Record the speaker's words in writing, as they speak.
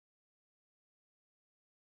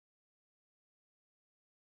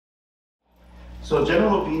So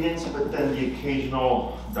general obedience, but then the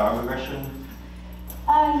occasional dog aggression?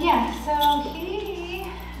 Yeah, so he,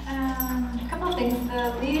 a couple of things,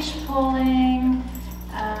 the leash pulling,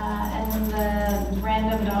 and the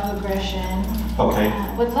random dog aggression. Okay.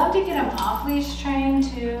 Would love to get him off leash trained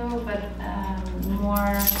too, but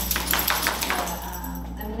more,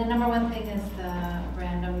 I mean the number one thing is the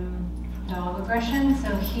random dog aggression.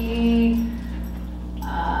 So he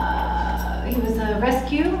was a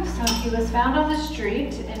rescue, so he was found on the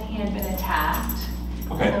street and he had been attacked.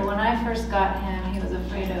 Okay. So when I first got him, he was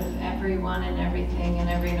afraid of everyone and everything and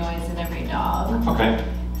every noise and every dog. Okay.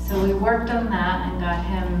 So we worked on that and got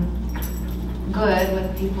him good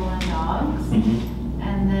with people and dogs. Mm-hmm.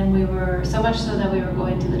 And then we were, so much so that we were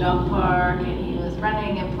going to the dog park and he was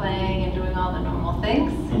running and playing and doing all the normal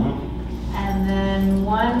things. Mm-hmm. And then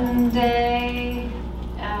one day,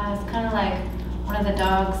 it's kind of like one of the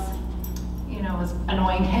dogs, you know, was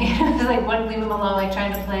annoying him. It was like, wouldn't leave him alone, like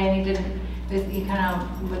trying to play, and he didn't. He kind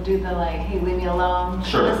of would do the like, hey, leave me alone.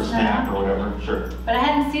 Sure, the snap or whatever, sure. But I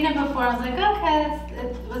hadn't seen it before. I was like, okay,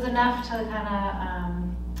 it was enough to kind of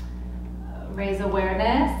raise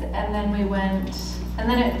awareness. And then we went, and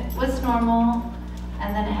then it was normal.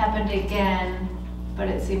 And then it happened again, but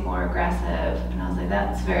it seemed more aggressive. And I was like,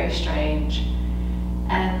 that's very strange.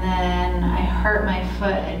 And then I hurt my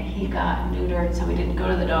foot and he got neutered, so we didn't go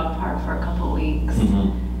to the dog park for a couple weeks.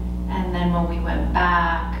 Mm-hmm. And then when we went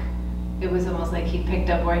back, it was almost like he picked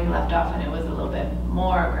up where he left off and it was a little bit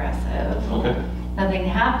more aggressive. Okay. Nothing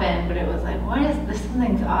happened, but it was like, what is this?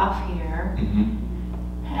 Something's off here. Mm-hmm.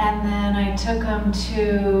 And then I took him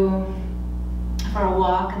for a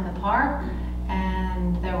walk in the park,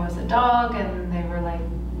 and there was a dog and they were like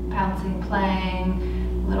bouncing, playing,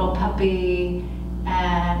 little puppy,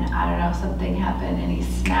 and I don't know, something happened and he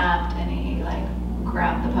snapped and he like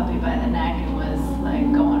grabbed the puppy by the neck and was like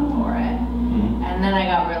going for it. Mm-hmm. And then I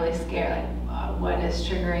got really scared, like, what is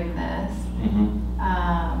triggering this? Mm-hmm.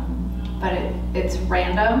 But it's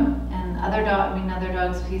random, and other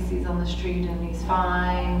dogs feces on the street and he's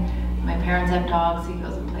fine. My parents have dogs, he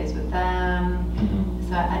goes and plays with them. Mm-hmm.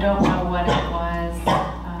 So I don't know what it was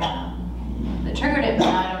that triggered it, but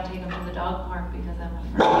now I don't take him to the dog park because I'm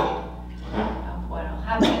afraid of what will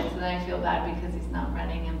happen. So then I feel bad because he's not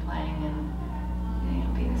running and playing and, you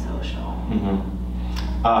know, being social. Mm-hmm.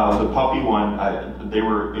 The puppy one, they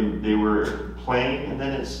were playing and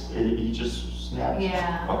then he just snapped?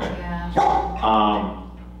 Yeah. Okay. Yeah.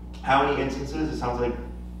 How many instances? It sounds like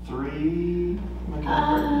 3?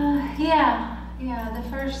 Yeah. The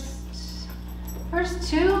first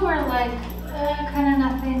 2 were like kind of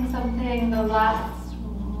nothing, something. The last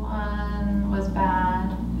one was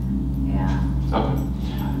bad. Yeah. Okay.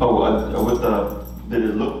 Oh, did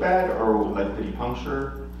it look bad or like did he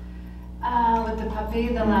puncture? With the puppy,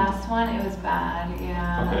 the last one, it was bad,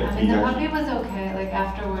 yeah. Okay. I mean, the puppy was okay. Like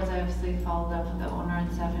afterwards, I obviously followed up with the owner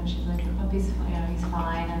and stuff, and she's like, the puppy's, you know, he's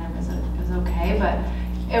fine, and it was okay, but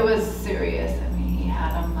it was serious. I mean, he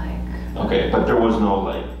had him like. Okay, but there was no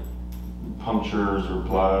like punctures or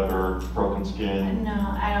blood or broken skin. No,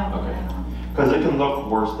 I don't. Okay. I don't. Because it can look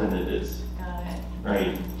worse than it is. Got it.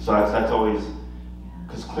 Right. So that's always,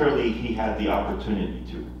 because clearly he had the opportunity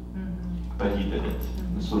to, but he didn't.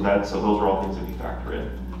 So those are all things that we factor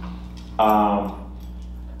in.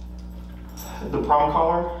 The prong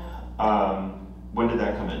collar, when did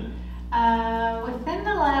that come in? Within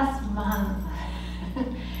the last month.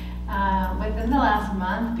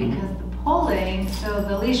 Because the pulling, so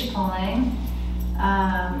the leash pulling,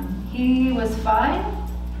 he was fine.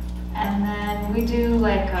 And then we do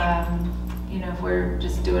like, you know, if we're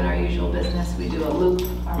just doing our usual business, we do a loop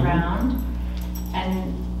around.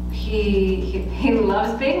 And he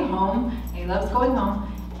loves being home, he loves going home,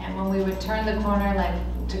 and when we would turn the corner like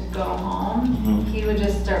to go home, he would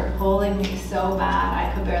just start pulling me so bad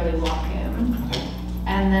I could barely walk him.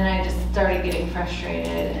 And then I just started getting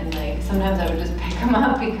frustrated, and like sometimes I would just pick him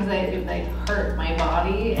up because it would like hurt my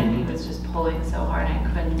body, and he was just pulling so hard I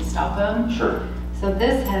couldn't stop him. Sure. So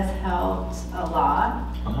this has helped a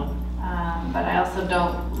lot, but I also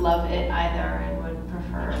don't love it either and would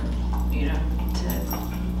prefer, you know, to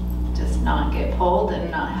just not get pulled and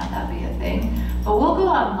not have that be a thing. But we'll go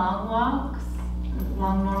on long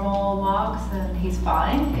normal walks, and he's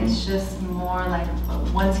fine. It's just more like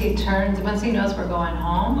once he knows we're going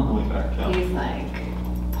home, he's like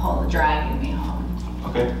dragging me home.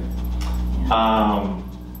 Okay. Yeah.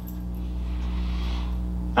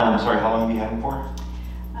 I'm sorry, how long have you had him for?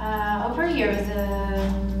 Over a year. It was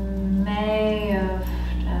May of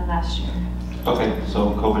last year. Okay,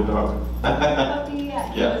 so COVID dog.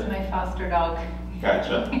 Yeah, he was my foster dog.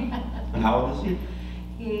 Gotcha. And how old is he?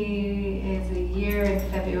 He is a year in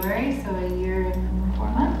February, so a year and 4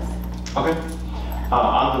 months. Okay.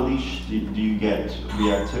 On the leash, do you get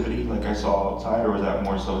reactivity like I saw outside, or is that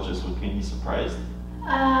more so just with being surprised?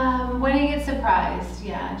 When he gets surprised,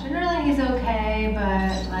 yeah. Generally he's okay,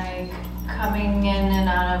 but like coming in and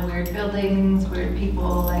out of weird buildings, weird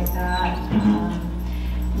people like that.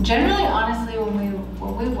 Generally, honestly,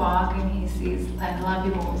 when we walk and he sees, like a lot of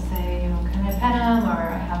people will say, you know, can I pet him, or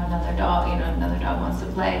I have another dog, you know, another dog wants to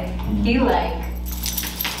play. He like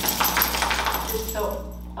is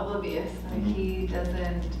so oblivious, like he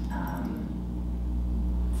doesn't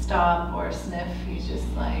stop or sniff. He's just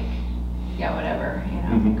like, yeah, whatever, you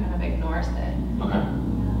know, kind of ignores it. Okay.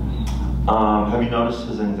 Have you noticed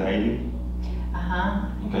his anxiety?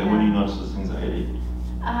 Okay, Yeah. when do you notice his anxiety?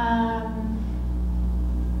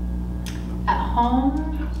 At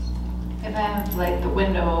home, if I have like the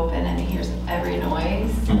window open and he hears every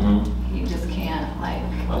noise, he just can't like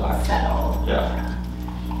Relax. settle. Yeah.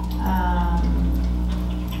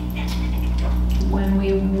 When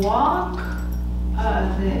we walk,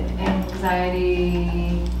 the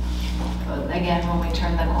anxiety, again, when we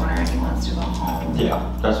turn the corner and he wants to go home. Yeah,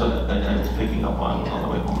 that's what I was picking up on the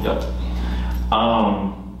way home. Yep.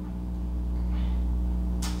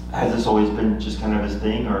 Has this always been just kind of his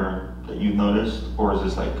thing, or that you've noticed, or is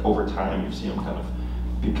this like over time you've seen him kind of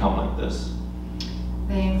become like this?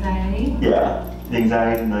 The anxiety? Yeah, the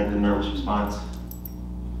anxiety and like the nervous response.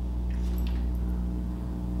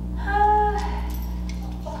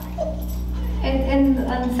 In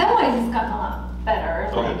some ways it's gotten a lot better.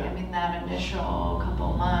 Okay. Like, I mean, that initial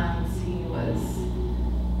couple months he was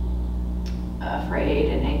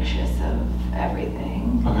afraid and anxious of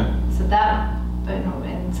everything. Okay. So that,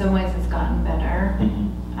 in some ways it's gotten better.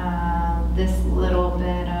 This little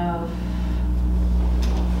bit of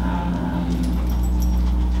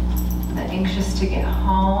the anxious to get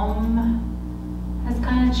home has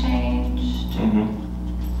kind of changed.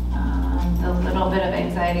 The little bit of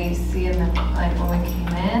anxiety you see in the, like when we came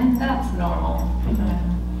in, that's normal.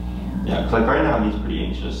 Yeah, because like right now he's pretty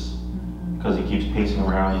anxious because he keeps pacing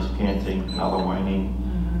around, he's panting, now they're whining,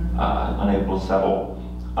 unable to settle.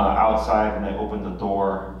 Outside, when I opened the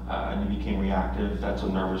door and he became reactive, that's a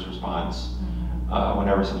nervous response.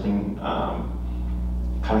 Whenever something kind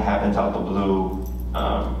of happens out the blue.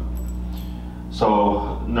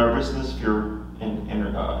 So nervousness, fear, and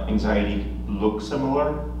anxiety look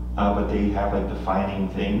similar, but they have like defining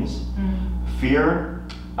things. Fear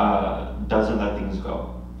doesn't let things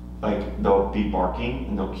go. Like they'll be barking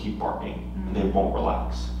and they'll keep barking and they won't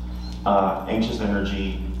relax. Anxious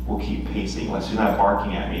energy will keep pacing. Like he's not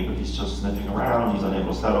barking at me, but he's just sniffing around. He's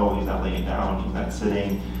unable to settle. He's not laying down. He's not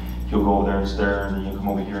sitting. He'll go over there and stare, and then he'll come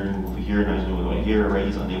over here and move over here. Now he's doing over here, right?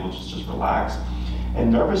 He's unable to just relax.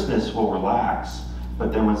 And nervousness will relax,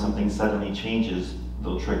 but then when something suddenly changes,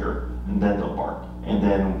 they'll trigger, and then they'll bark. And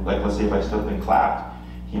then, like, let's say if I stood up and clapped,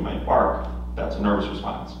 he might bark. That's a nervous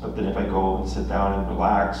response. But then if I go and sit down and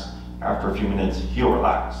relax, after a few minutes, he'll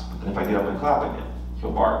relax. But then if I get up and clap again,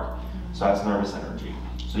 he'll bark. So that's nervous energy.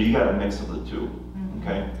 So you got a mix of the two,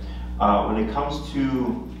 okay? When it comes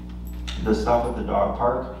to the stuff at the dog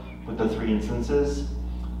park, with the 3 instances,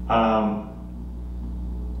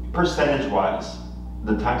 percentage-wise,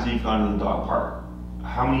 the times that you've gone to the dog park,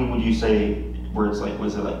 how many would you say where it's like,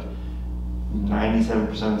 was it like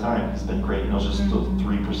 97% of the time it's been great, and it was just those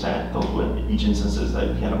 3%, those were each instances that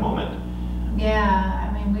you had a moment? Yeah,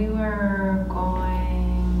 I mean, we were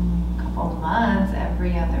going a couple months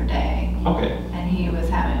every other day. Okay. And he was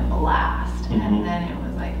having a blast. And then it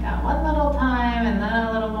was like that one little time, and then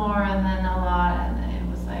a little more, and then a lot, and then it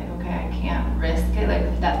was like, okay, I can't risk it.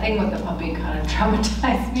 Like that thing with the puppy kind of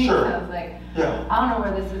traumatized me. Sure. So I was like, Yeah. I don't know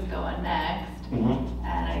where this is going next, and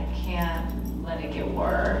I can't let it get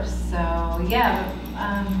worse. So yeah,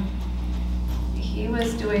 he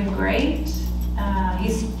was doing great. He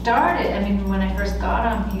started, I mean, when I first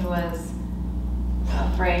got him, he was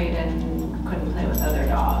afraid and couldn't play with other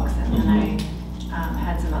dogs. And then I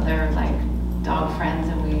had some other like dog friends,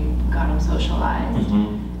 and we got him socialized.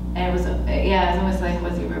 And it was, yeah, it was almost like,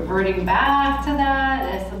 was he reverting back to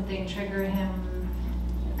that as something triggered him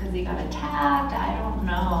because he got attacked? I don't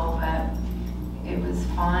know, but it was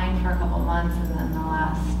fine for a couple months, and then the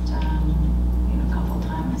last, couple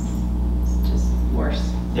times, it's just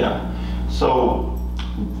worse. Yeah. So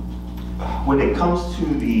when it comes to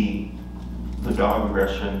the dog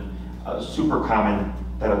aggression, super common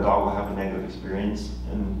that a dog will have a negative experience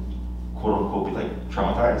and quote unquote be like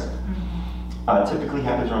traumatized. Typically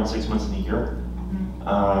happens around 6 months in a year.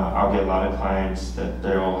 I'll get a lot of clients that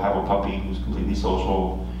they'll have a puppy who's completely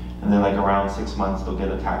social, and then like around 6 months they'll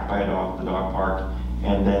get attacked by a dog at the dog park,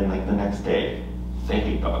 and then like the next day, they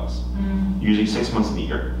hate dogs. Usually 6 months in a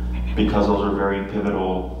year, because those are very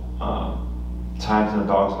pivotal times in a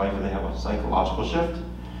dog's life where they have a psychological shift.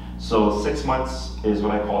 So 6 months is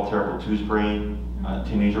what I call terrible twos brain,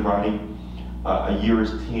 teenager body. A year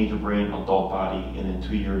is teenager brain, adult body, and then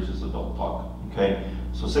 2 years is adult dog. Okay,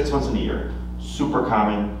 so 6 months in a year, super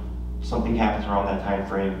common. Something happens around that time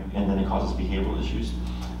frame, and then it causes behavioral issues.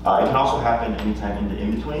 It can also happen anytime in the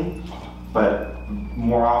in between, but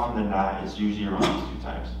more often than not, it's usually around these 2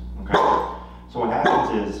 times. Okay, so what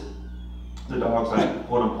happens is the dog's like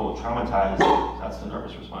quote unquote traumatized. That's the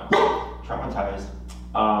nervous response. Traumatized.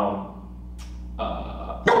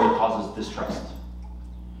 It causes distrust.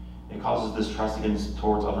 It causes distrust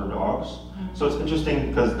towards other dogs. So it's interesting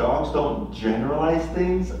because dogs don't generalize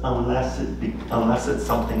things unless it's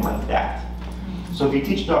something like that. So if you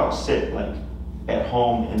teach dogs sit like at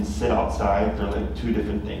home and sit outside, they're like 2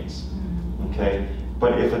 different things. Okay,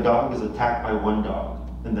 but if a dog is attacked by one dog,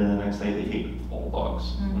 and then the next day they hate all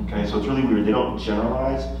dogs. Okay, so it's really weird. They don't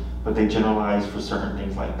generalize, but they generalize for certain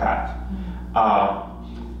things like that.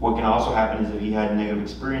 What can also happen is if he had a negative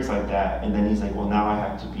experience like that, and then he's like, well, now I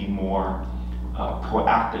have to be more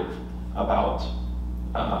proactive about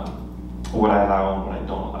what I allow and what I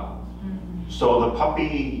don't allow. So the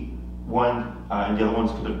puppy one and the other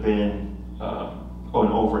ones could have been an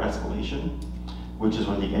over-escalation, which is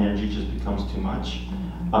where the energy just becomes too much.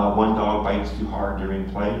 One dog bites too hard during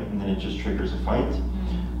play, and then it just triggers a fight.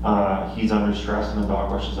 He's under stress, and the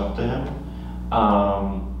dog rushes up to him.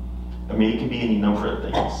 I mean, it can be any number of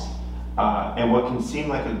things. And what can seem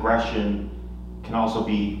like aggression can also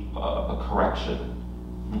be a correction.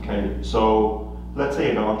 Okay, so let's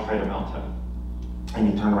say a dog tried to mount him,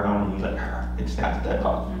 and you turn around and he's like, and snaps at that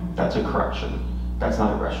dog. That's a correction. That's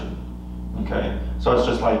not aggression. Okay, so it's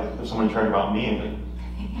just like if somebody tried to mount me, and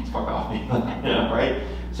like, fuck off me, right?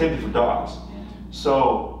 Same thing for dogs.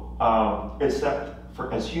 So, except for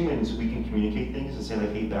as humans, we can communicate things and say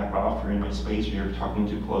like, hey, back off, you're in my space, or you're talking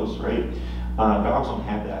too close, right? Dogs don't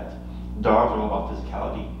have that. Dogs are all about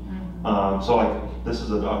physicality. So like, this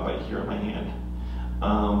is a dog bite here on my hand.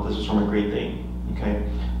 This is from a Great Dane, okay?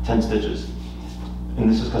 10 stitches. And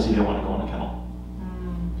this is because he didn't want to go in a kennel.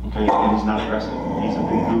 Okay, and he's not aggressive. He's a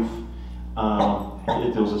big goof.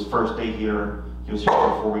 It was his first day here. He was here for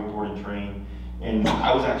a 4-week board and train. And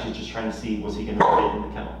I was actually just trying to see, was he going to fit in the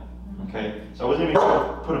kennel? Okay, so I wasn't even going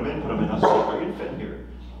to put him in. I was like, are you going to fit in here?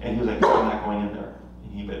 And he was like, I'm not going in there.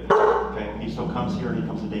 And he bit me. Okay, he still comes here, he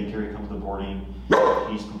comes to daycare, he comes to boarding.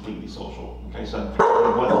 He's completely social. Okay, so he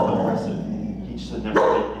wasn't aggressive. He just had never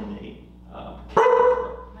been in a kennel.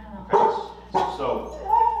 Okay, so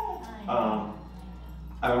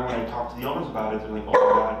I remember when I talked to the owners about it, they're like, oh my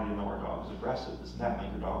God, we didn't know our dog was aggressive. This and that,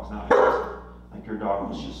 like your dog's not aggressive. Like your dog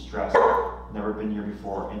was just stressed, never been here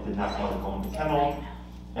before, and did not want to go in the kennel.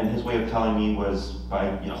 And his way of telling me was by,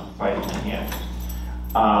 biting my hand.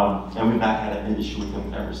 And we've not had an issue with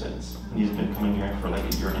him ever since. And he's been coming here for like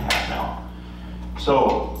 1.5 years now.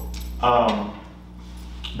 So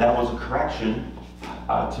that was a correction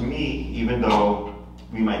to me, even though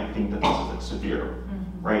we might think that this is like severe,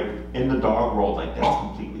 right? In the dog world, like that's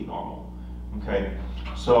completely normal, okay?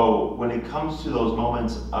 So when it comes to those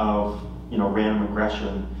moments of, random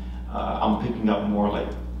aggression, I'm picking up more like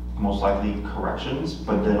most likely corrections,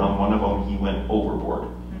 but then on one of them he went overboard.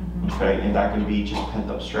 Okay, and that can be just pent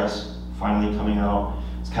up stress finally coming out.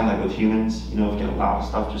 It's kind of like with humans, you get a lot of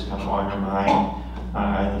stuff just kind of on your mind,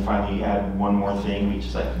 and then finally you add one more thing, we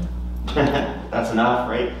just like, that's enough,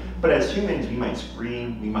 right? But as humans, we might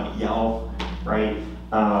scream, we might yell, right?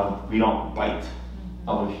 We don't bite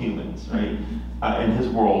other humans, right? In his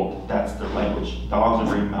world, that's their language. Dogs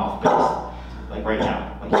are very mouth-based. Like right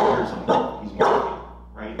now, like you hear something, he's barking,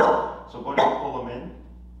 right? So go ahead and pull him in,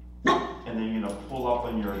 and then you're gonna pull up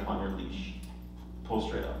on your leash. Pull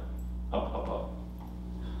straight up, up.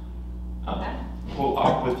 Pull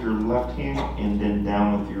up with your left hand, and then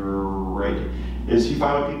down with your right. Is he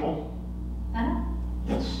fine with people?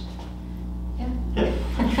 Yes. Yeah.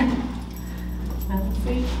 Let's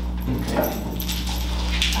see. Okay.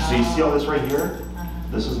 So you see all this right here?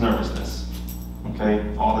 This is nervousness.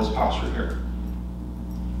 Okay, all this posture here.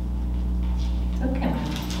 Okay.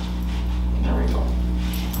 There we go.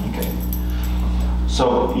 Okay.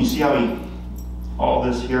 So you see how all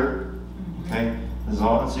this here, okay, this is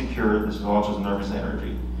all insecure, this is all just nervous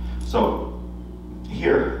energy. So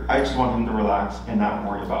here, I just want him to relax and not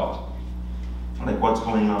worry about like what's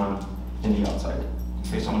going on in the outside.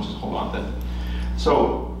 Okay, someone just hold on then.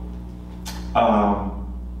 So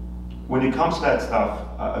when it comes to that stuff,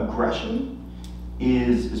 aggression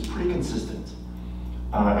is pretty consistent.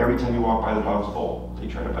 Every time you walk by the dog's bowl, they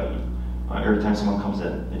try to bite you. Every time someone comes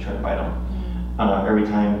in, they try to bite them. Every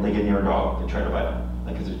time they get near a dog, they try to bite them.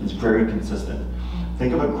 Like it's very consistent.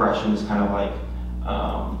 Think of aggression as kind of like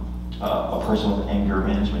a person with anger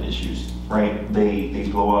management issues, right? They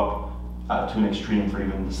blow up to an extreme for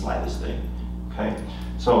even the slightest thing. Okay,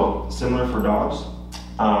 so similar for dogs.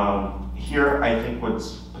 Here, I think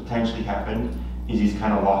what's potentially happened is he's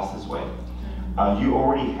kind of lost his way. You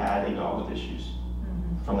already had a dog with issues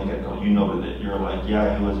from the get-go. You noted it. You're like,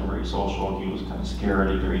 yeah, he wasn't very social. He was kind of scared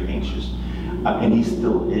and very anxious, and he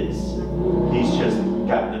still is. He's just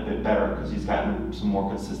gotten a bit better because he's gotten some more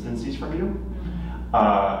consistencies from you.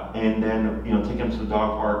 And then, take him to the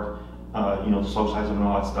dog park, socialize him and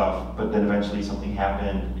all that stuff. But then eventually something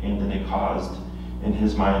happened, and then it caused, in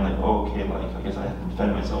his mind, like, oh, okay, like I guess I have to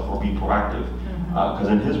defend myself or be proactive. Because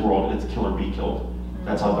in his world, it's kill or be killed.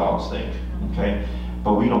 That's how dogs think. Okay,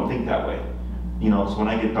 but we don't think that way. So when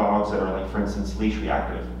I get dogs that are like, for instance, leash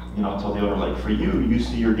reactive, I'll tell the owner, like, for you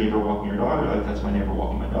see your neighbor walking your dog, you're like, that's my neighbor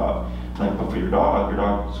walking my dog. Like, but for your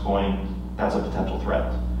dog's going, that's a potential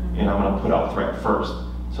threat. And I'm gonna put out threat first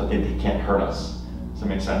so that they can't hurt us. Does that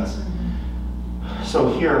make sense?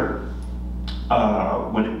 So here,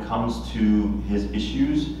 when it comes to his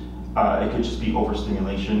issues, it could just be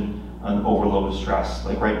overstimulation, an overload of stress.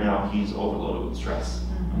 Like right now, he's overloaded with stress,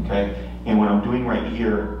 okay? And what I'm doing right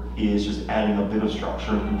here is just adding a bit of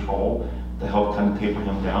structure and control to help kind of taper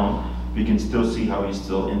him down. You can still see how he's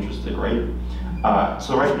still interested, right?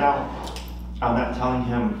 So right now, I'm not telling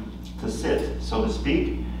him to sit, so to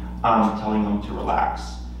speak. I'm telling him to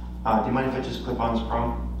relax. Do you mind if I just clip on his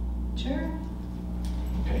prong? Sure.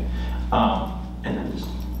 Okay. And then just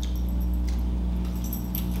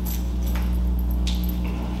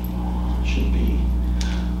should be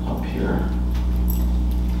up here.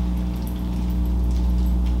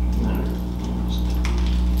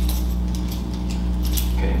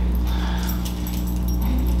 Okay.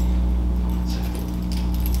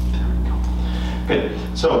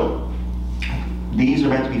 Good. So these are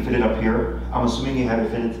meant to be fitted up here. I'm assuming you had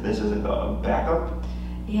it fitted to this as a backup?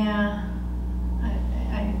 Yeah.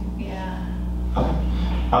 Yeah. Okay.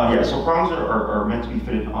 Yeah, so prongs are meant to be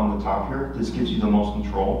fitted on the top here. This gives you the most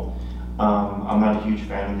control. I'm not a huge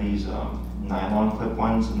fan of these nylon clip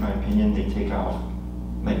ones. In my opinion, they take out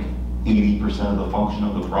like 80% of the function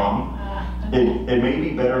of the prong. Okay. It may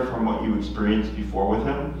be better from what you experienced before with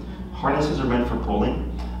him. Harnesses are meant for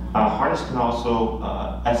pulling. Harness can also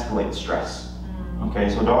escalate stress. Okay,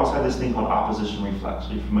 so dogs have this thing called opposition reflex.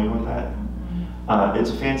 Are you familiar with that?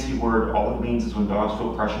 It's a fancy word. All it means is when dogs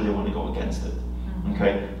feel pressure, they want to go against it.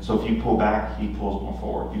 Okay, so if you pull back, he pulls more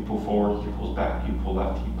forward. You pull forward, he pulls back. You pull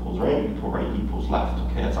left, he pulls right. You pull right, he pulls left.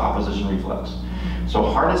 Okay, that's opposition reflex. So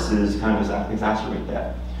harnesses kind of exacerbate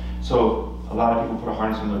that. So a lot of people put a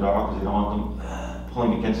harness on their dog because they don't want them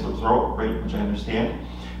pulling against their throat, right? Which I understand.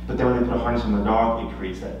 But then when they put a harness on their dog, it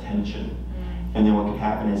creates that tension. And then what can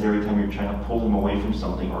happen is every time you're trying to pull them away from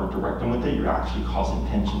something or direct them with it, you're actually causing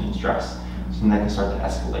tension and stress. So then that can start to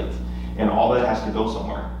escalate. And all that has to go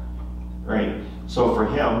somewhere, right? So for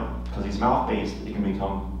him, because he's mouth-based, it can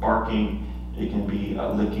become barking, it can be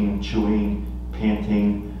licking, chewing,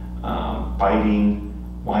 panting, biting,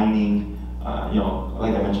 whining.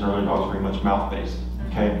 Like I mentioned earlier, dogs are very much mouth-based,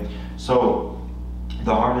 okay? So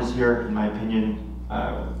the harness here, in my opinion,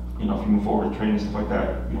 if you move forward with training and stuff like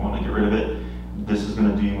that, you don't want to get rid of it. This is going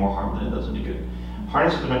to do you more harm than it does any good.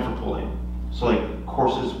 Harnesses are meant for pulling. So like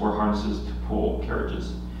courses were harnesses to pull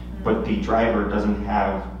carriages, but the driver doesn't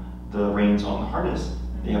have the reins on the harness.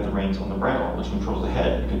 They have the reins on the bridle, which controls the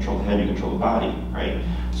head. You control the head, you control the body, right?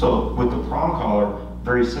 So with the prong collar,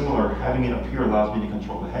 very similar. Having it up here allows me to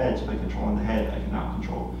control the head. So by controlling the head, I can now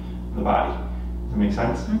control the body. Does that make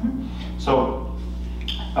sense? So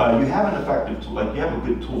you have an effective tool, like you have a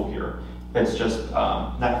good tool here. It's just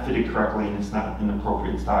not fitted correctly and it's not an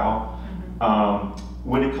appropriate style.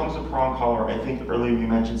 When it comes to prong collar, I think earlier you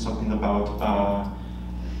mentioned something about,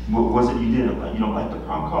 what was it you didn't like? You don't like the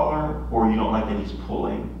prong collar or you don't like that he's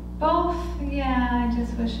pulling? Both, yeah, I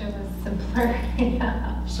just wish it was simpler.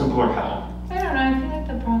 Yeah. Simpler how? I don't know, I feel like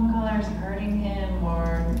the prong collar is hurting him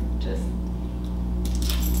or just,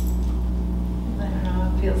 I don't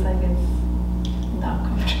know, it feels like it's not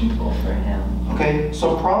comfortable for him. Okay,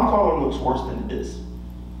 so prong collar looks worse than it is.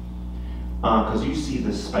 Because you see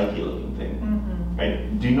this spiky looking thing,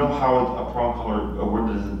 right? Do you know how a prong collar, where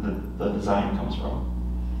does the design comes from?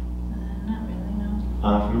 Not really,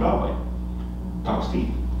 no. From a dog bite. Dog's teeth,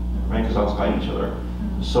 right? Because dogs bite each other.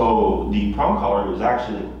 So the prong collar is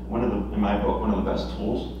actually in my book, one of the best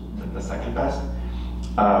tools, like the second best,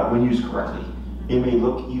 when used correctly. It may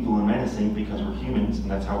look evil and menacing because we're humans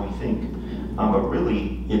and that's how we think, but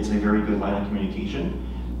really it's a very good line of communication.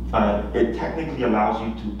 It technically allows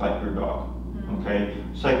you to bite your dog, okay?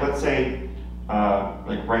 So like let's say,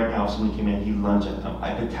 like right now if someone came in, he lunged at them,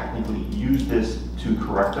 I could technically use this to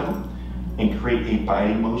correct them and create a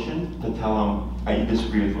biting motion to tell them, I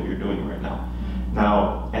disagree with what you're doing right now.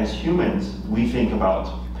 Now, as humans, we think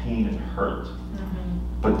about pain and hurt,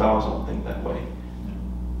 but dogs don't think that way.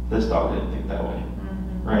 This dog didn't think that way,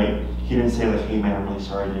 right? He didn't say like, hey man, I'm really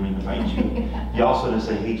sorry, I didn't mean to bite you. He also didn't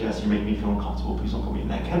say, hey Jess, you're making me feel uncomfortable, please don't put me in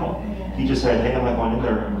that kennel. He just said, hey, I'm not going in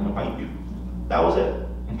there, I'm gonna bite you. That was it,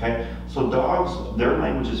 okay? So dogs, their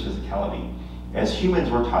language is physicality. As humans,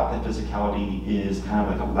 we're taught that physicality is kind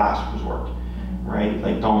of like a last resort, right?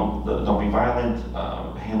 Like don't be violent,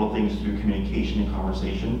 handle things through communication and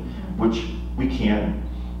conversation, which we can,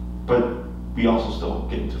 but we also still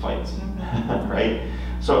get into fights, right?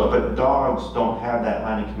 So, but dogs don't have that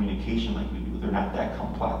line of communication like we do. They're not that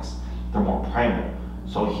complex. They're more primal.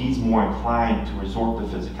 So he's more inclined to resort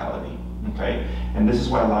to physicality, okay? And this is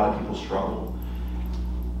why a lot of people struggle.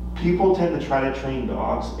 People tend to try to train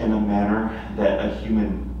dogs in a manner that a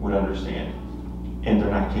human would understand, and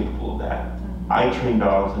they're not capable of that. I train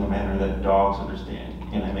dogs in a manner that dogs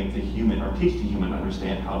understand, and I make the human, or teach the human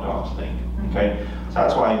understand how dogs think, okay? So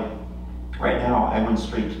that's why right now I went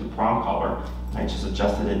straight to the prong collar. I just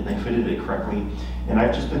adjusted it and I fitted it correctly. And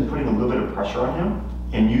I've just been putting a little bit of pressure on him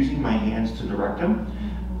and using my hands to direct him.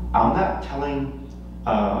 I'm not telling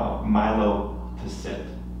Milo to sit,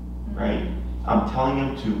 right? I'm telling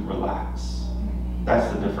him to relax. That's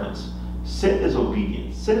the difference. Sit is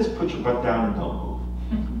obedience. Sit is put your butt down and don't move.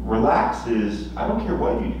 Relax is, I don't care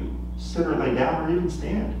what you do. Sit or lay down or even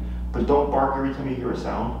stand. But don't bark every time you hear a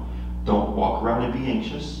sound. Don't walk around and be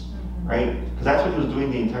anxious, right? Because that's what he was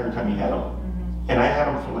doing the entire time you had him. And I had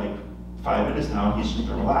him for like 5 minutes now, and he's just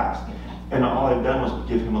been relaxed. And all I've done was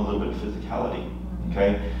give him a little bit of physicality,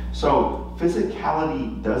 okay? So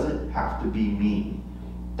physicality doesn't have to be mean.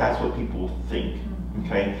 That's what people think,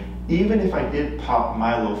 okay? Even if I did pop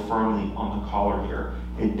Milo firmly on the collar here,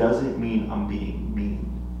 it doesn't mean I'm being mean.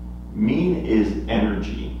 Mean is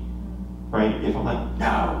energy, right? If I'm like,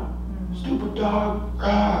 no, stupid dog,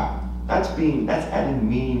 that's adding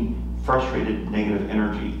mean, frustrated, negative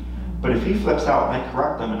energy. But if he flips out and I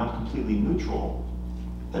correct him and I'm completely neutral,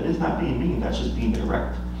 that is not being mean, that's just being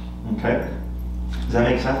direct, okay? Does that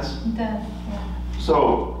make sense? It does, yeah.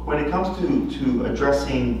 So when it comes to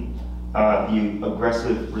addressing the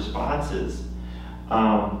aggressive responses,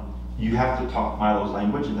 you have to talk Milo's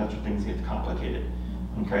language, and that's where things get complicated,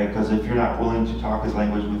 okay? Because if you're not willing to talk his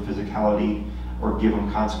language with physicality or give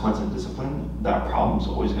him consequence and discipline, that problem's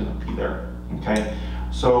always gonna be there, okay?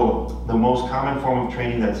 So the most common form of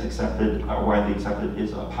training that's accepted, or widely accepted,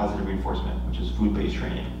 is a positive reinforcement, which is food-based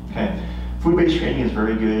training, okay? Food-based training is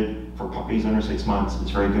very good for puppies under 6 months.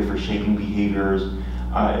 It's very good for shaping behaviors.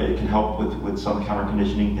 It can help with some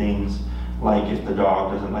counter-conditioning things, like if the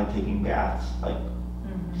dog doesn't like taking baths, like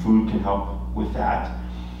food can help with that.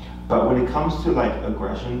 But when it comes to like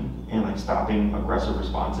aggression and like stopping aggressive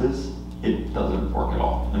responses, it doesn't work at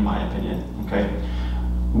all, in my opinion, okay?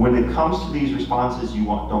 When it comes to these responses you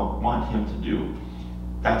don't want him to do,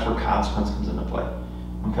 that's where consequence comes into play,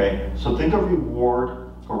 okay? So think of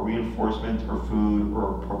reward or reinforcement or food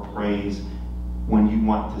or praise when you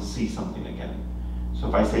want to see something again. So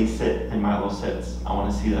if I say sit and Milo sits, I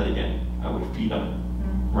want to see that again, I would feed him,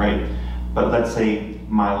 right? But let's say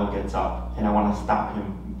Milo gets up and I want to stop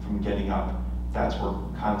him from getting up, that's where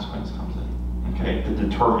consequence comes in, okay? To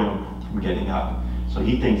deter him from getting up. So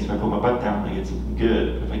he thinks if I put my butt down, I get something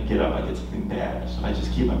good. But if I get up, I get something bad. So if I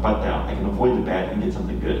just keep my butt down, I can avoid the bad and get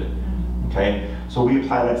something good. Okay? So we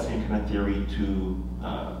apply that same kind of theory to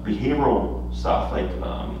behavioral stuff, like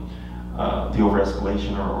the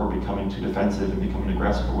over-escalation or becoming too defensive and becoming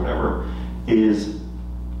aggressive or whatever. And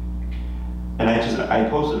I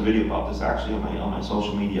posted a video about this actually on my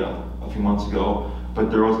social media a few months ago. But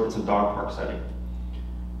it's a dog park setting,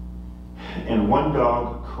 and one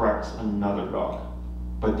dog corrects another dog.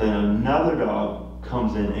 But then another dog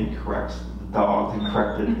comes in and corrects the dog that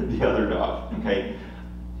corrected the other dog, okay?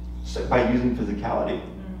 So by using physicality.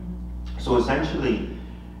 So essentially,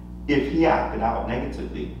 if he acted out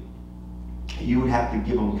negatively, you would have to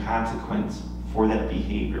give him consequence for that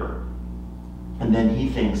behavior. And then he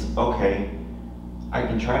thinks, okay, I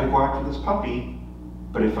can try to go after this puppy,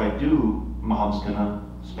 but if I do, mom's gonna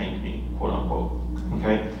spank me, quote unquote,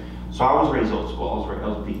 okay? So I was raised old school, I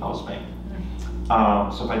was spanked.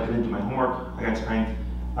 So if I didn't do my homework, I got spanked.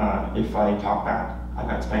 If I talked back, I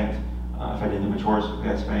got spanked. If I didn't do my chores, I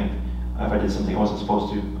got spanked. If I did something I wasn't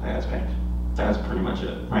supposed to, I got spanked. That's pretty much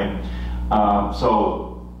it, right?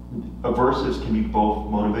 So aversives can be both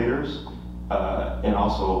motivators and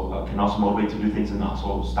also can also motivate to do things and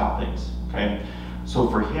also stop things, okay? So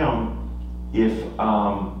for him,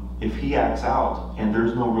 if he acts out and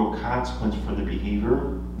there's no real consequence for the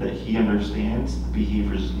behavior that he understands, the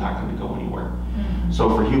behavior is not going to go anywhere. Mm-hmm. So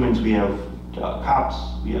for humans, we have cops,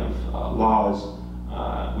 we have laws,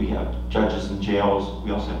 we have judges and jails,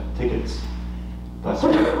 we also have tickets. Bless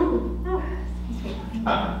you.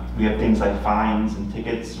 We have things like fines and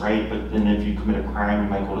tickets, right? But then if you commit a crime, you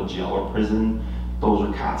might go to jail or prison. Those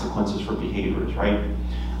are consequences for behaviors, right?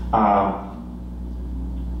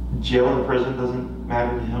 Jail and prison doesn't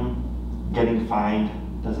matter to him. Getting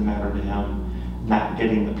fined doesn't matter to him. Not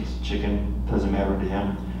getting the piece of chicken doesn't matter to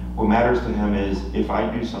him. What matters to him is if I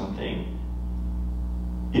do something,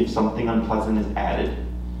 if something unpleasant is added,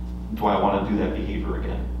 do I want to do that behavior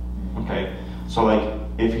again? Okay? So like,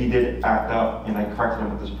 if he did act up and I corrected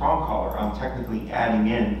him with this prong collar, I'm technically adding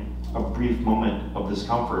in a brief moment of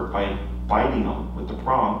discomfort by biting him with the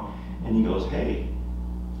prong, and he goes, hey,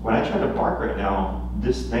 when I try to bark right now,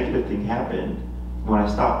 this negative thing happened. When I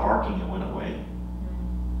stopped barking, it went away.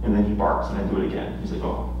 And then he barks and I do it again. He's like,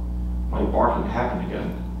 oh, my barking happened again.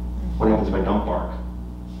 What happens if I don't bark?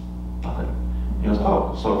 Nothing. He goes,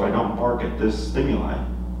 oh, so if I don't bark at this stimuli,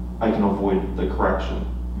 I can avoid the correction.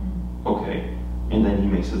 Okay. And then he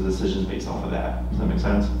makes his decisions based off of that. Does that make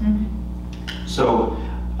sense? Mm-hmm. So,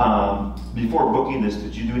 before booking this,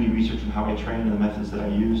 did you do any research on how I train and the methods that I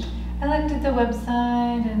use? I looked at the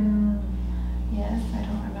website and yes, I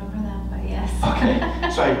don't remember them, but yes. Okay,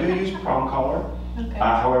 so I do use prong collar. Okay.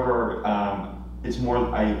 However, it's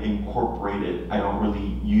more I incorporate it. I don't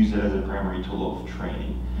really use it as a primary tool of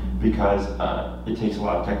training because it takes a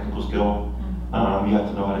lot of technical skill. You have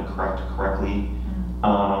to know how to correct correctly.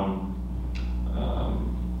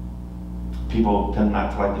 People tend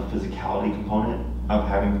not to like the physicality component of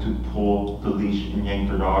having to pull the leash and yank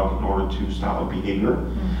their dog in order to stop a behavior.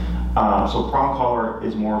 So prong collar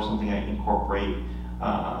is more something I incorporate.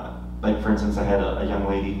 Like for instance, I had a young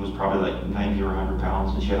lady who was probably like 90 or 100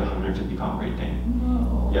 pounds and she had a 150-pound Great Dane.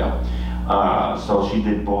 Whoa. Yeah. So she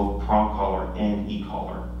did both prong collar and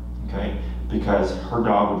e-collar, okay? Because her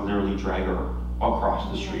dog would literally drag her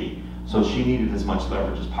across the street. So she needed as much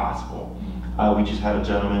leverage as possible. We just had a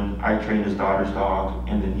gentleman, I trained his daughter's dog,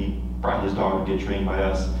 and then he brought his dog to get trained by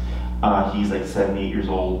us. He's like 78 years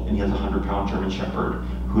old, and he has a 100-pound German Shepherd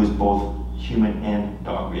who is both human and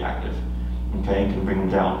dog reactive, okay, and can bring him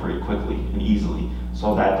down very quickly and easily.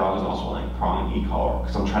 So that dog is also like prong and e-collar,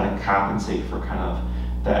 because I'm trying to compensate for kind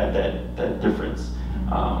of that difference.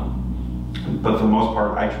 But for the most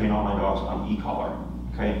part, I train all my dogs on e-collar,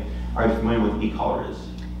 okay? Are you familiar with what e-collar is?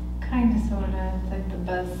 Kind of, sort of. It's like the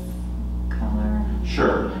buzz collar.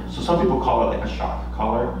 Sure. So some people call it like a shock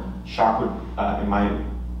collar. Shock would, in my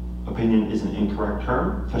opinion, is an incorrect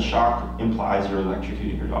term, because shock implies you're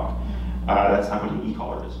electrocuting your dog. That's not what an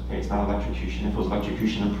e-collar is, okay? It's not electrocution. If it was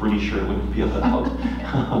electrocution, I'm pretty sure it wouldn't be allowed,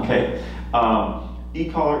 okay?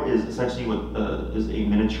 E-collar is essentially what is a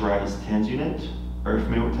miniaturized TENS unit. Are you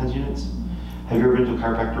familiar with TENS units? Have you ever been to a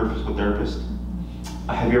chiropractor or a physical therapist?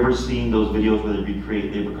 Have you ever seen those videos where they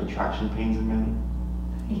recreate labor contraction pains in men?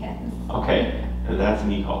 Yes. Okay, that's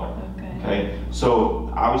an e-collar. Okay.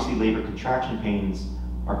 So obviously labor contraction pains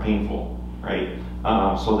are painful, right?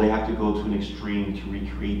 So they have to go to an extreme to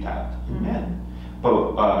recreate that in men.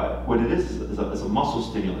 But what it is a muscle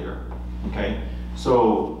stimulator, okay?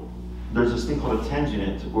 So there's this thing called a TENS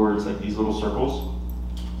unit where it's like these little circles,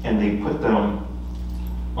 and they put them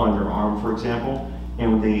on your arm, for example,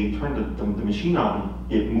 and when they turn the machine on,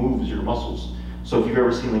 it moves your muscles. So if you've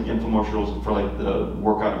ever seen like infomercials for like the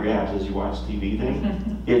workout your abs as you watch TV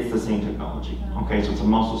thing, it's the same technology, okay? So it's a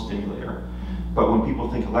muscle stimulator. But when people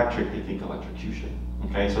think electric, they think electrocution,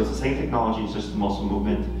 okay? So it's the same technology, it's just muscle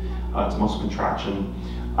movement, it's muscle contraction.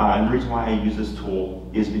 And the reason why I use this tool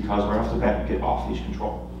is because right off the bat, you get off-leash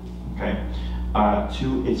control, okay?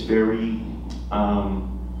 Two, it's very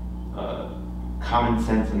common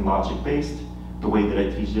sense and logic based, the way that I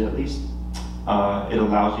teach it at least. It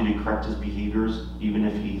allows you to correct his behaviors even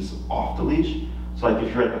if he's off the leash. So like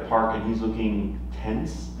if you're at the park and he's looking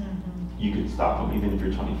tense, you can stop him even if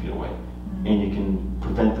you're 20 feet away. And you can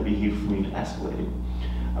prevent the behavior from even escalating.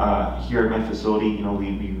 Here at my facility, you know,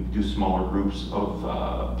 we do smaller groups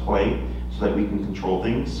of play so that we can control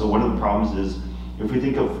things. So one of the problems is if we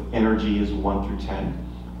think of energy as 1 through 10,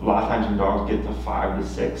 a lot of times when dogs get to 5 to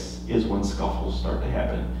 6 is when scuffles start to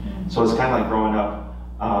happen. So it's kind of like growing up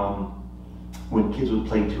when kids would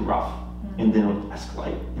play too rough and then it would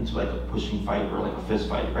escalate into like a pushing fight or like a fist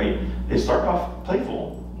fight, right? They start off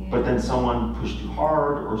playful But then someone pushed too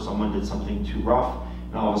hard or someone did something too rough,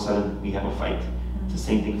 and all of a sudden we have a fight. It's the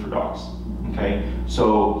same thing for dogs. Okay,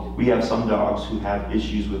 so we have some dogs who have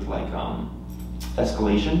issues with like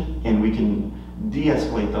escalation, and we can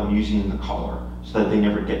de-escalate them using the collar so that they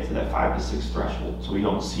never get to that 5 to 6 threshold. So we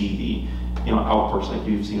don't see the outbursts like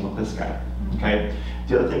you've seen with this guy. Okay.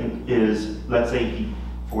 The other thing is, let's say he,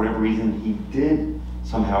 for whatever reason, he did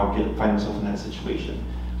somehow find himself in that situation.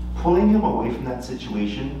 Pulling him away from that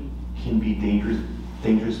situation can be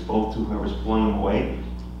dangerous both to whoever's pulling him away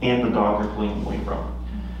and the dog they're pulling him away from.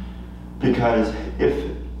 Because if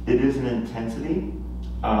it is an intensity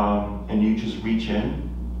and you just reach in,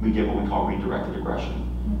 we get what we call redirected aggression.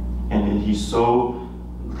 And then he's so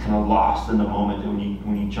kind of lost in the moment that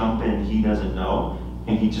when you jump in, he doesn't know,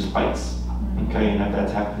 and he just bites. Okay, and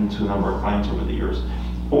that's happened to a number of clients over the years.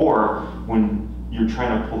 Or when you're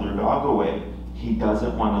trying to pull their dog away, he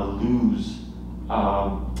doesn't want to lose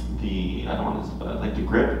the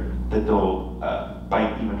grip, that they'll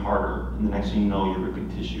bite even harder, and the next thing you know, you're ripping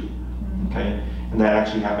tissue. Okay, and that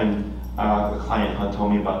actually happened. A client had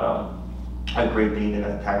told me about a Great Dane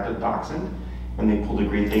that attacked a dachshund, and they pulled a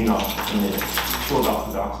Great Dane off and they pulled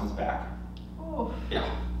off the dachshund's back. Oh. Yeah.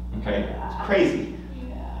 Okay. Yeah. It's crazy.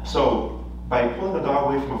 Yeah. So by pulling the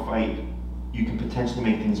dog away from a fight, you can potentially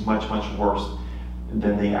make things much, much worse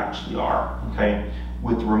than they actually are. Okay.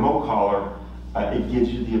 With the remote collar, it gives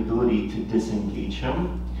you the ability to disengage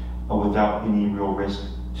him without any real risk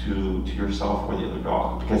to yourself or the other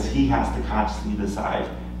dog, because he has to consciously decide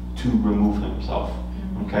to remove himself.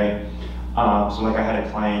 Okay. So like I had a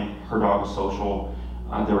client, her dog was social,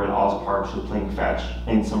 they were at Oz Park, she was playing fetch,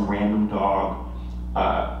 and some random dog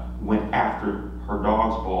went after her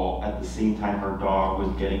dog's ball at the same time her dog was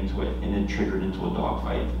getting to it, and it triggered into a dog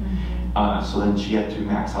fight. So then she had to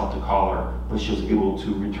max out the collar, but she was able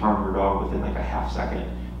to return her dog within like a half second,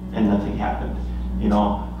 and nothing happened. You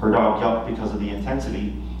know, her dog yelped because of the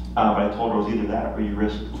intensity, but I told her it was either that or you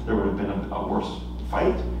risked there would have been a worse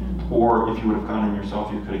fight, or if you would have gone in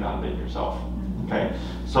yourself, you could have gotten bitten yourself. Okay,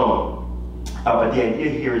 so, but the idea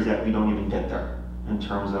here is that we don't even get there in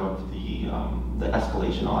terms of the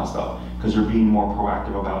escalation, all that stuff, because you're being more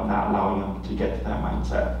proactive about not allowing them to get to that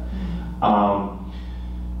mindset.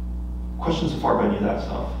 Questions so far about any of that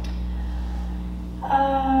stuff?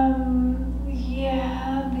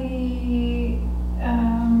 Yeah,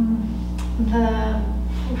 the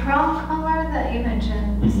prong collar that you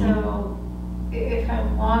mentioned. So if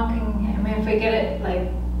I'm walking, I mean, if we get it like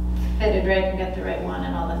fitted right and get the right one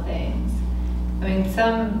and all the things, I mean,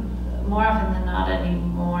 more often than not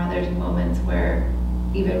anymore, there's moments where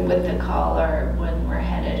even with the collar, when we're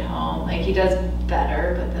headed home, like he does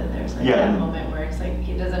better, but then there's like that moment where it's like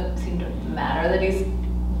he doesn't seem to matter that he's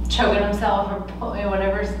choking himself or pulling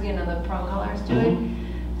whatever, you know, the prong collar is doing.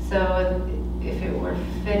 So if it were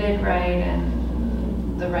fitted right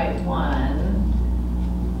and the right one,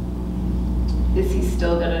 is he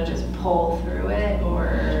still gonna just pull through it,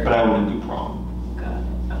 or? But I wouldn't do prong. Got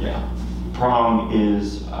it. Okay. Yeah, prong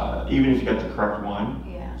is even if you got the correct one,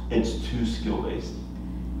 it's too skill based.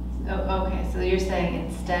 Oh, okay, so you're saying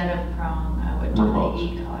instead of prong, I would do remote. the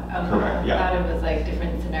e-collar. Okay. Correct. Yeah. I thought it was like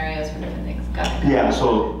different scenarios for different things. Got it. Yeah.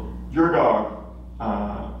 So your dog.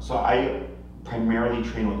 So I primarily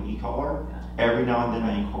train with e-collar. Every now and then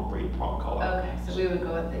I incorporate prong collar. Okay, so we would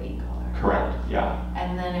go with the e-collar. Correct. Yeah.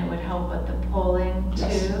 And then it would help with the pulling too.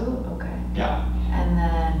 Yes. Okay. Yeah. And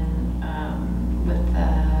then with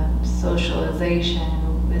the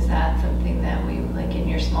socialization, is that something that we, like in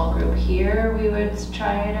your small group here, we would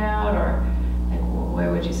try it out, or like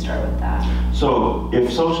where would you start with that? So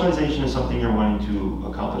if socialization is something you're wanting to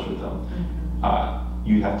accomplish with them,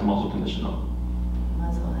 you have to muzzle condition them.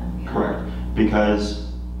 Muzzle them, yeah. Correct.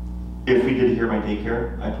 Because if we did it here at my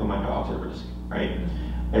daycare, I put my dogs at risk, right?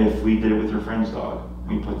 If we did it with your friend's dog,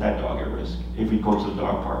 we put that dog at risk. If we go to the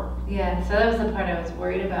dog park. Yeah, so that was the part I was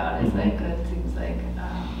worried about, is like, it seems like,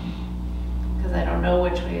 because I don't know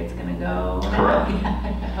which way it's going to go. Correct.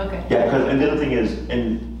 Okay. Yeah, because, and the other thing is,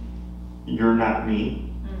 and you're not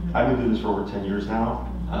me. I've been doing this for over 10 years now.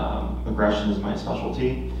 Aggression is my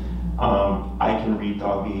specialty. I can read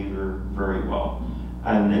dog behavior very well.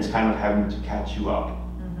 And it's kind of having to catch you up,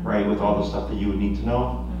 right, with all the stuff that you would need to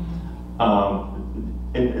know.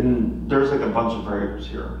 And there's like a bunch of variables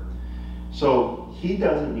here. So he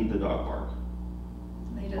doesn't need the dog park.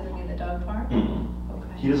 He doesn't need the dog park?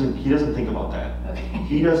 He doesn't think about that. Okay.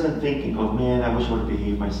 He doesn't think and goes, man, I wish I would have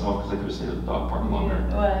behaved myself because I could have stayed at the dog park longer.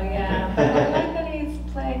 Well, yeah. But I like that he's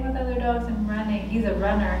playing with other dogs and running. He's a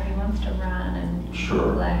runner. He wants to run and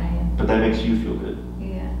play. But that makes you feel good.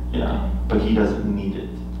 Yeah. Yeah. But he doesn't need it.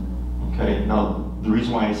 Okay. Now, the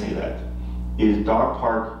reason why I say that is dog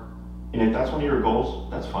park, and if that's one of your goals,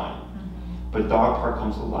 that's fine. But dog park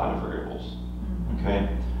comes with a lot of variables. Okay,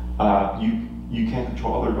 you can't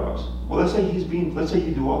control other dogs. Well, let's say let's say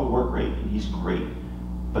you do all the work right and he's great,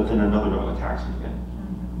 but then another dog attacks him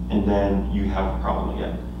again, and then you have a problem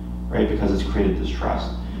again, right? Because it's created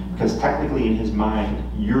distrust. Because technically in his mind,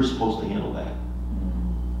 you're supposed to handle that.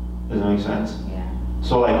 Does that make sense? Yeah.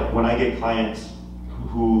 So like when I get clients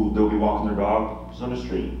who they'll be walking their dog just on the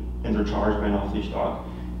street and they're charged by an off-leash dog,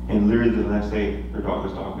 and literally the next day their dog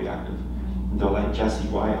is dog reactive. And they're like, Jesse,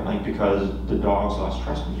 why? I'm like, because the dogs lost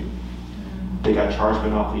trust in you. They got charged by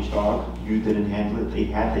an off-leash dog, you didn't handle it, they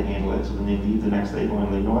had to handle it, so then they leave the next day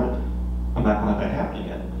going, you know what, I'm not gonna let that happen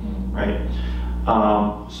again, right?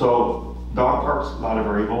 So dog parks, a lot of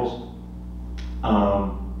variables.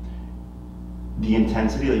 The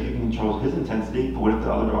intensity, like you can control his intensity, but what if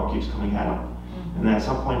the other dog keeps coming at him? And then at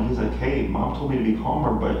some point he's like, hey, mom told me to be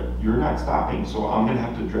calmer, but you're not stopping, so I'm gonna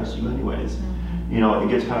have to address you anyways. You know, it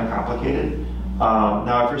gets kind of complicated.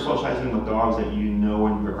 Now, if you're socializing with dogs that you know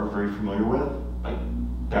and are very familiar with, like,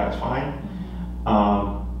 that's fine.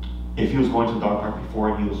 If he was going to the dog park before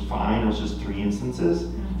and he was fine, it was just 3 instances.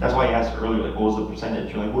 That's why I asked earlier, like, what was the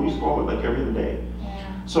percentage? You're like, well, you used to go with like every other day.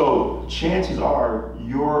 Yeah. So chances are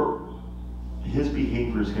his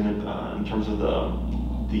behavior is gonna, in terms of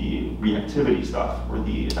the reactivity stuff or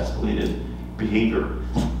the escalated behavior,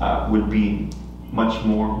 would be much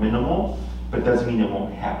more minimal, but doesn't mean it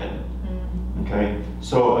won't happen. Okay,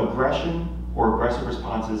 so aggression or aggressive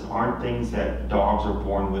responses aren't things that dogs are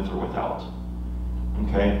born with or without.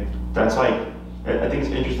 Okay, that's like, I think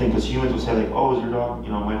it's interesting because humans will say like, oh, is your dog,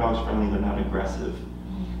 you know, my dog's friendly, they're not aggressive.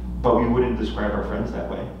 But we wouldn't describe our friends that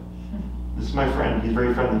way. This is my friend, he's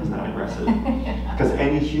very friendly, he's not aggressive. Because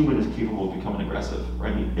any human is capable of becoming aggressive,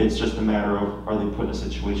 right? It's just a matter of, are they put in a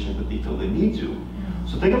situation that they feel they need to?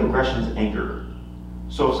 So think of aggression as anger.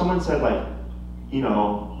 So if someone said like, you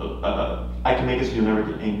know, I can make it so you'll never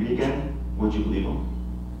get angry again, would you believe them?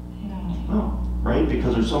 No, right?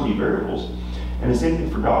 Because there's so many variables. And the same thing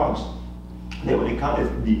for dogs. That when it comes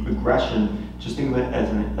to the aggression, just think of it as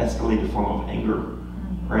an escalated form of anger,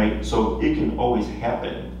 right? So it can always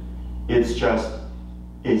happen. It's just,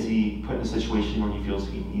 is he put in a situation where he feels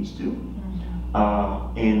he needs to?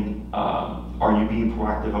 Are you being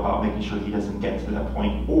proactive about making sure he doesn't get to that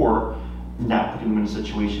point, or not putting him in a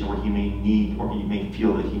situation where he may need or he may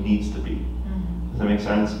feel that he needs to be? Does that make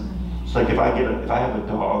sense? So like if I have a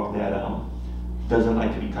dog that doesn't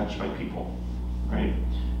like to be touched by people, right?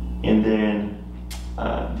 And then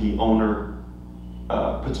the owner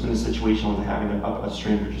puts him in a situation where they're having a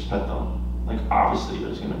stranger just pet them. Like obviously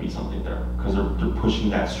there's going to be something there because they're pushing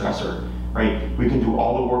that stressor, right? We can do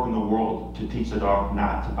all the work in the world to teach the dog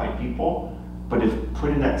not to bite people, but if put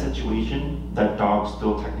in that situation, that dog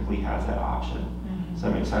still technically has that option. Does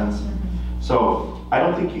that make sense? So I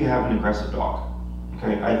don't think you have an aggressive dog.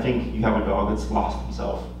 Okay, I think you have a dog that's lost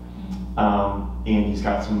himself, and he's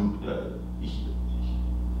got some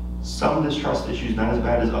distrust issues, not as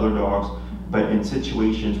bad as other dogs, but in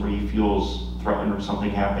situations where he feels threatened or something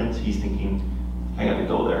happens, he's thinking, I gotta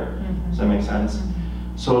go there. Does that make sense?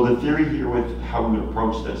 So the theory here with how we would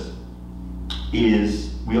approach this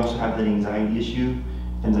is we also have that anxiety issue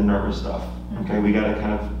and the nervous stuff. Okay, we gotta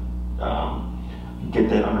kind of get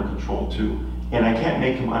that under control too. And I can't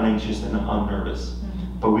make him unanxious and unnervous,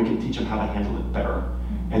 but we can teach him how to handle it better.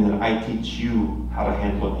 And then I teach you how to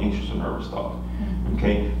handle an anxious or nervous dog.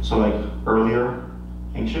 Okay, so like earlier,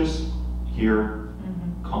 anxious, here,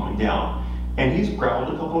 calming down. And he's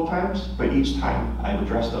growled a couple of times, but each time I've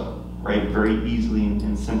addressed him, right, very easily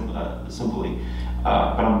and simply.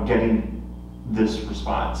 But I'm getting this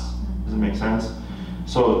response. Does it make sense?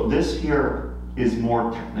 So this here is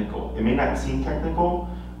more technical. It may not seem technical,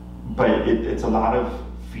 but it's a lot of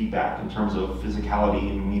feedback in terms of physicality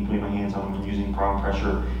and me putting my hands on him and using prong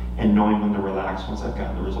pressure and knowing when to relax once I've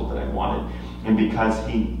gotten the result that I wanted. And because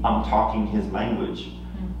I'm talking his language,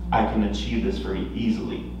 I can achieve this very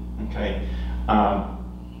easily, okay?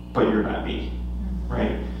 But you're not me,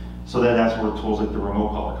 right? So then that's where tools like the remote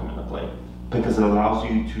collar come into play, because it allows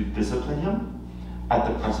you to discipline him at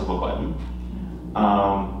the press of a button.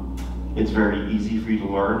 It's very easy for you to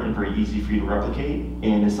learn and very easy for you to replicate,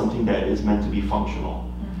 and it's something that is meant to be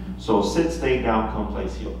functional. So sit, stay, down, come,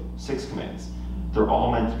 place, heel. 6 commands. They're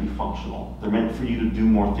all meant to be functional. They're meant for you to do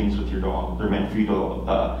more things with your dog. They're meant for you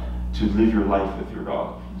to live your life with your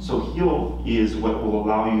dog. So heel is what will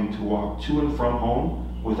allow you to walk to and from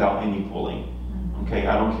home without any pulling. Okay,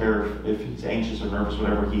 I don't care if he's anxious or nervous,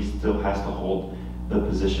 whatever, he still has to hold the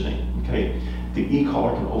positioning. Okay, the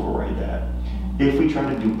e-collar can override that. If we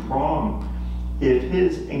try to do prong, If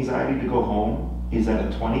his anxiety to go home is at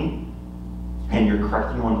a 20, and you're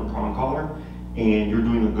correcting him on the prong collar, and you're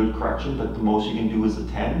doing a good correction, but the most you can do is a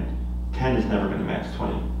 10, 10 is never gonna match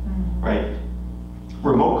 20, right?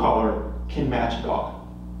 Remote collar can match a dog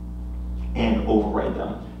and override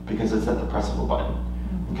them because it's at the press of a button,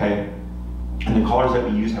 okay? And the collars that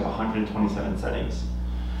we use have 127 settings,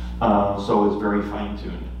 so it's very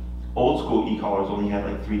fine-tuned. Old school e-collars only had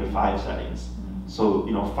like 3 to 5 settings, so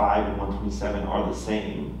 5 and 127 are the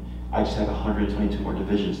same. I just have 122 more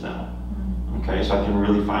divisions now. Okay, so I can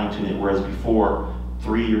really fine tune it, whereas before,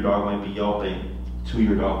 3, your dog might be yelping, 2,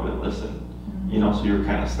 your dog wouldn't listen, so you're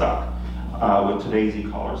kind of stuck. With today's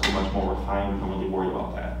e-collars, they're much more refined, we don't really worry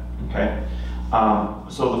about that, okay?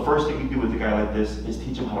 So the first thing you do with a guy like this is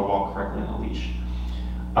teach him how to walk correctly on a leash.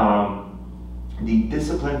 The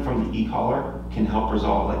discipline from the e-collar can help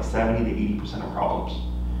resolve like 70 to 80% of problems,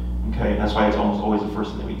 okay? That's why it's almost always the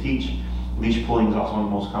first thing that we teach. Leash pulling is also one of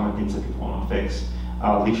the most common things that people want to fix.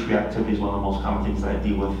 Leash reactivity is one of the most common things that I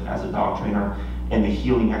deal with as a dog trainer, and the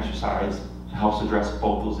healing exercise helps address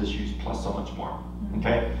both those issues plus so much more,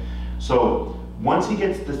 okay? So once he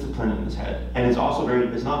gets discipline in his head, and it's also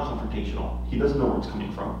it's not confrontational, he doesn't know where it's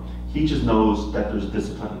coming from, he just knows that there's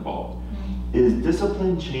discipline involved. Is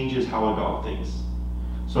discipline changes how a dog thinks.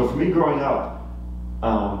 So for me growing up,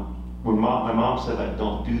 when my mom said like,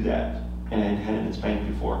 don't do that, and I hadn't been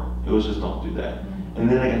spanked before, it was just don't do that. And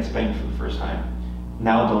then I got spanked for the first time.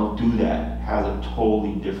 Now don't do that has a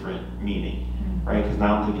totally different meaning, right? Because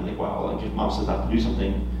now I'm thinking like, wow, like if mom says not to do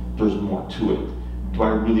something, there's more to it. Do I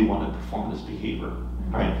really want to perform this behavior,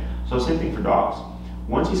 right? So same thing for dogs.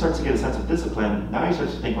 Once he starts to get a sense of discipline, now he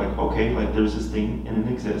starts to think like, okay, like there's this thing and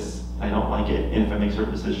it exists, I don't like it, and if I make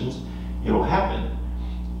certain decisions, it'll happen.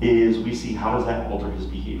 Is we see how does that alter his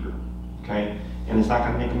behavior, okay? And it's not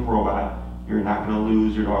gonna make him a robot, you're not gonna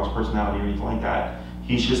lose your dog's personality or anything like that.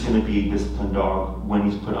 He's just gonna be a disciplined dog when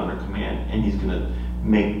he's put under command, and he's gonna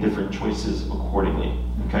make different choices accordingly,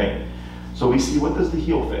 okay? So we see what does the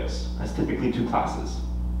heel fix? That's typically 2 classes.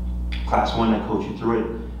 Class 1, I coach you through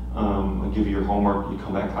it. I give you your homework, you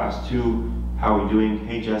come back class 2, how are we doing?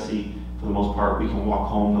 Hey Jesse, for the most part, we can walk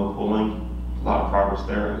home, no pulling. A lot of progress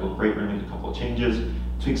there, I go great, we're gonna make a couple of changes,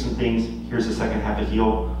 tweak some things, here's the second half of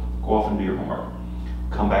heel, go off and do your homework.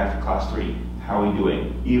 Come back for class 3, how are we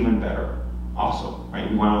doing? Even better, awesome, right?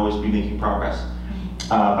 We wanna always be making progress.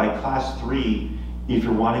 By class 3, if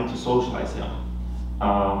you're wanting to socialize him,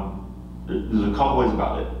 there's a couple ways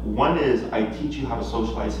about it. One is I teach you how to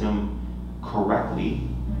socialize him correctly,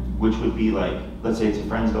 which would be like, let's say it's a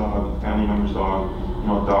friend's dog, a family member's dog, a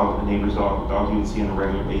dog, a neighbor's dog, a dog you would see on a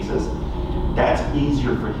regular basis. That's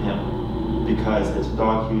easier for him because it's a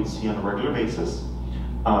dog he would see on a regular basis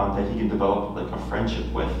that he can develop like a friendship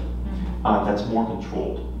with that's more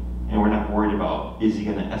controlled. And we're not worried about, is he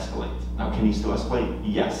gonna escalate? Now, can he still escalate?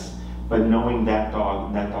 Yes. But knowing that dog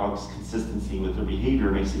and that dog's consistency with their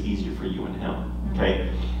behavior makes it easier for you and him,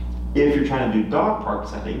 okay? If you're trying to do dog park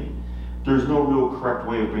setting, there's no real correct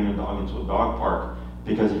way of bringing a dog into a dog park,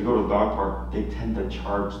 because if you go to a dog park, they tend to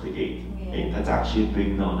charge the gate. Okay? That's actually a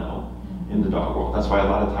big no-no in the dog world. That's why a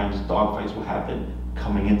lot of times dog fights will happen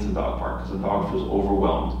coming into the dog park, because the dog feels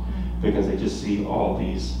overwhelmed because they just see all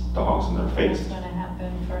these dogs in their face. That's when it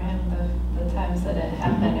happened for him, the times that it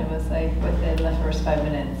happened, it was like within the first 5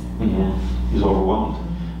 minutes. Yeah. He's overwhelmed.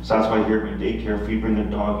 So that's why here at daycare, if we bring a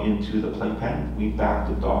dog into the playpen, we back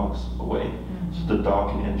the dogs away so the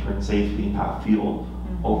dog can enter in safely and not feel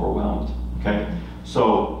overwhelmed, okay?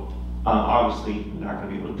 So obviously you're not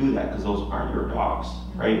gonna be able to do that because those aren't your dogs,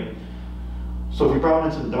 right? So if you brought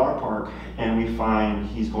him into the dog park and we find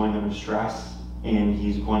he's going under stress and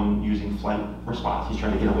he's going using flight response, he's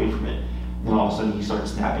trying to get away from it, and all of a sudden he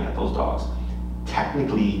starts snapping at those dogs.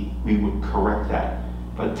 Technically, we would correct that,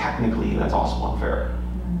 but technically that's also unfair,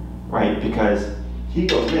 right? Because he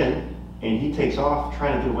goes in and he takes off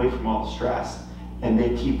trying to get away from all the stress, and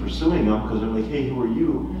they keep pursuing him because they're like, hey, who are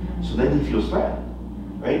you? So then he feels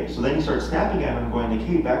threatened, right? So then he starts snapping at him, going like,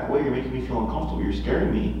 hey, back away, you're making me feel uncomfortable, you're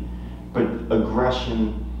scaring me. But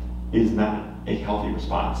aggression is not a healthy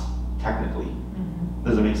response, technically.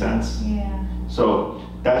 Does it make sense? Yeah. So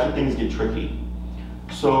that's where things get tricky.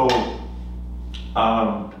 So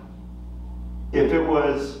if it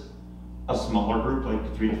was a smaller group,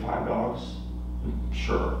 like 3 to 5 dogs,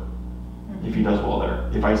 sure, if he does well there.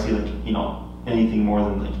 If I see like, anything more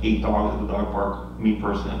than like 8 dogs at the dog park, me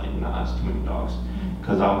personally, I'm like, nah, that's too many dogs.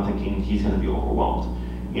 Because I'm thinking he's gonna be overwhelmed,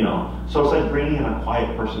 So it's like bringing in a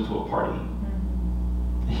quiet person to a party.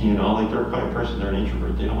 Like they're a quiet person, they're an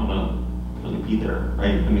introvert, they don't wanna really be there,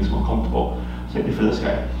 right? It makes them uncomfortable. Same thing for this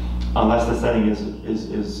guy. Unless the setting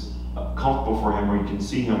is comfortable for him, where you can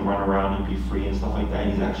see him run around and be free and stuff like that.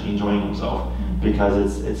 And he's actually enjoying himself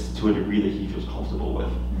because it's to a degree that he feels comfortable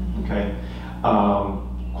with. Okay.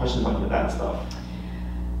 Questions on that stuff?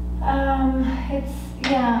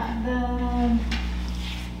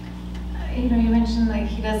 You mentioned like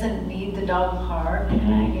he doesn't need the dog park, and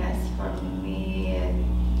I guess for me, it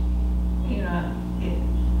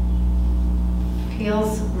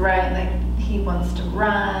feels right. Like he wants to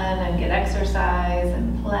run and get exercise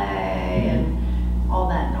and play and all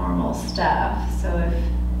that normal stuff. So if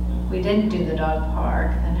we didn't do the dog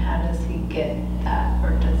park, then how does he get that,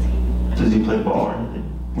 or does he? Does he play ball or anything?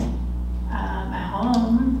 At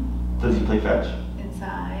home. Does he play fetch?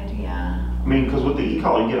 Inside, yeah. I mean, because with the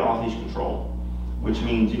e-collar, you get off-leash control, which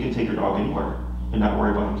means you can take your dog anywhere and not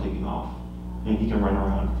worry about him taking off. And he can run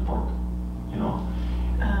around the park,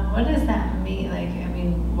 What does that mean? Like, I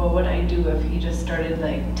mean, what would I do if he just started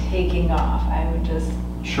like taking off? I would just...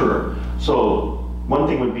 Sure. So one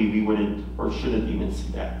thing would be we wouldn't or shouldn't even see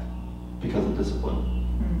that because of discipline.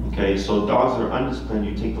 Okay, so dogs that are undisciplined,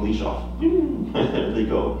 you take the leash off. There they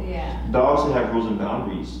go. Yeah. Dogs that have rules and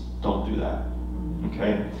boundaries don't do that.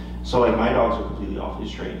 Okay? So like my dogs are completely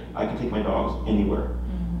off-leash trained. I can take my dogs anywhere.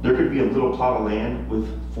 There could be a little plot of land with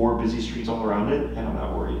 4 busy streets all around it, and I'm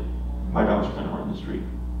not worried. My dogs are gonna run the street.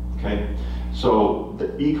 Okay? So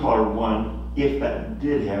the e-collar one, if that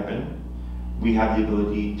did happen, we have the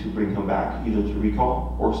ability to bring him back either to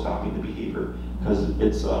recall or stopping the behavior, because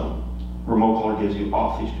it's remote collar gives you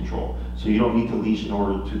off-leash control. So you don't need to leash in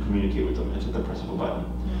order to communicate with them. It's at the press of a button.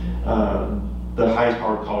 The highest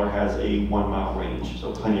powered collar has a 1 mile range,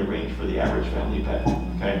 so plenty of range for the average family pet.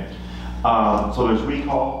 Okay. So there's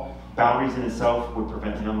recall. Boundaries in itself would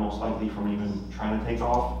prevent him most likely from even trying to take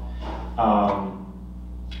off.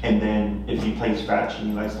 And then if he plays fetch and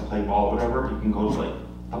he likes to play ball or whatever, you can go to like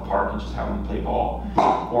the park and just have him play ball.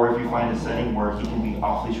 Or if you find a setting where he can be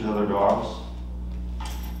off leash with other dogs,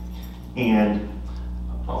 and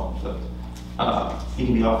he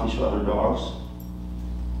can be off leash with other dogs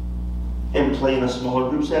and play in a smaller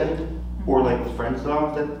group setting, or like with friends'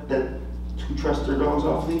 dogs who trust their dogs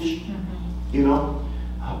off leash.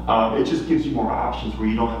 It just gives you more options where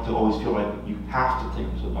you don't have to always feel like you have to take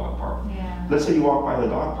them to the dog park. Yeah. Let's say you walk by the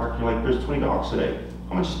dog park and you're like, there's 20 dogs today. I'm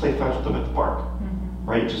gonna just play fetch with them at the park.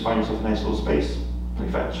 Right? Just find yourself a nice little space, play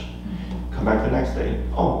fetch. Come back the next day.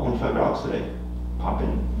 Oh, only 5 dogs today. Pop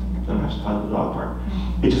in. Don't have to find the dog park.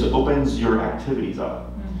 It just opens your activities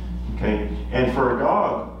up. Okay? And for a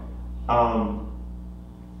dog,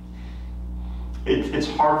 it's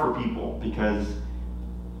hard for people because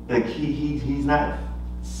like he's not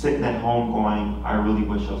sitting at home going, I really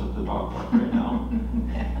wish I was at the dog park right now.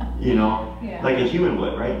 Yeah. Like a human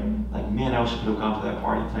would, right? Like, man, I wish I could have gone to that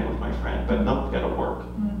party tonight with my friend, but nope, gotta work,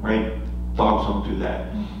 right? Dogs don't do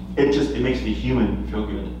that. It makes the human feel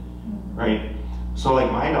good, right? So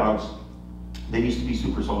like my dogs, they used to be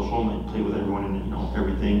super social and they'd play with everyone and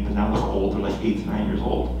everything, but now they're old, they're like 8 to 9 years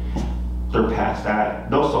old. They're past that.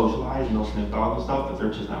 They'll socialize and they'll sniff dogs and stuff, but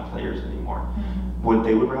they're just not players anymore. What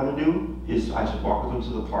they would rather do is I just walk with them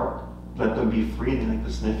to the park, let them be free, and they like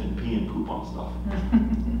to sniff and pee and poop on stuff.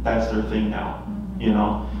 That's their thing now,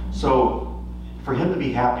 So for him to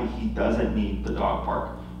be happy, he doesn't need the dog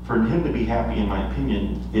park. For him to be happy, in my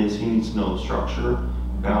opinion, is he needs to know structure,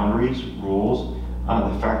 boundaries, rules,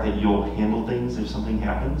 the fact that you'll handle things if something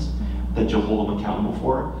happens, that you'll hold him accountable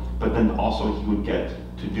for it, but then also he would get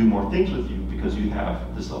to do more things with you because you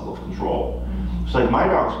have this level of control. So like my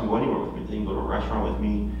dogs can go anywhere with me. They can go to a restaurant with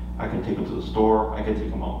me. I can take them to the store. I can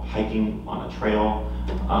take them out hiking on a trail.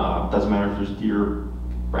 Doesn't matter if there's deer,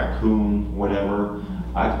 raccoon, whatever.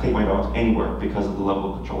 I can take my dogs anywhere because of the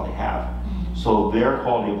level of control I have. So their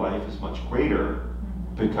quality of life is much greater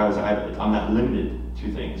because I'm not limited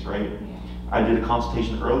to things, right? I did a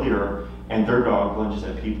consultation earlier and their dog lunges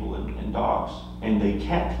at people and dogs, and they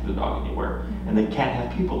can't take the dog anywhere, and they can't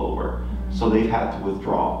have people over. So they've had to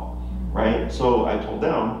withdraw, right? So I told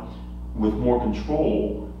them, with more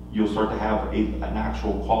control, you'll start to have an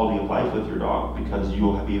actual quality of life with your dog because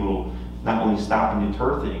you'll be able to not only stop and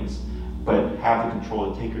deter things, but have the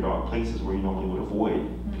control to take your dog places where you normally would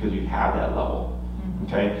avoid because you have that level,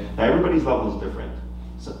 okay? Now everybody's level is different.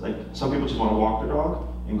 So, like some people just want to walk their dog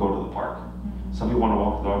and go to the park. Some people want to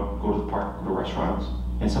walk the dog, go to the park, go to restaurants.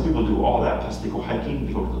 And some people do all that, plus they go hiking,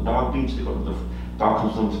 they go to the dog beach, they go to the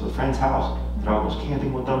dog comes to the friend's house, the dog goes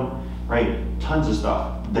camping with them, right? Tons of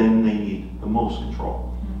stuff. Then they need the most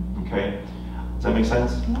control, okay? Does that make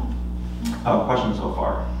sense? Questions so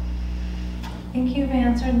far? I think you've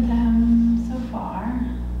answered them so far.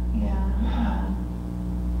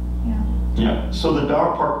 Yeah, so the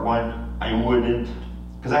dog park one, I wouldn't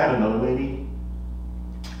because I had another lady,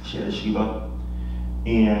 she had a Shiba,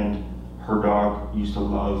 and her dog used to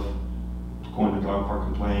love going to the dog park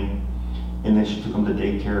and playing, and then she took him to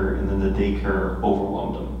daycare, and then the daycare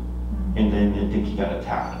overwhelmed him. And then I think he got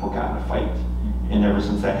attacked or got in a fight. And ever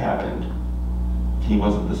since that happened, he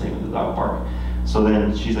wasn't the same at the dog park. So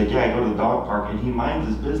then she's like, yeah, I go to the dog park, and he minds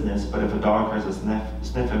his business, but if a dog tries to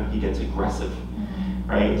sniff him, he gets aggressive,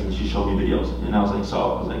 right? And she showed me videos, and I was like,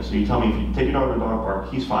 so you tell me if you take your dog to the dog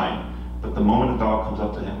park, he's fine, but the moment a dog comes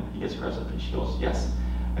up to him, he gets aggressive. And she goes, yes.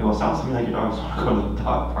 I go, it sounds to me like your dog doesn't want to go to the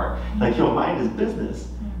dog park. Like, he'll mind his business,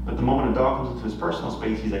 but the moment a dog comes into his personal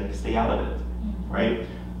space, he's like, stay out of it, right?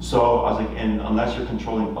 So I was like, and unless you're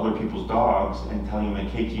controlling other people's dogs and telling them,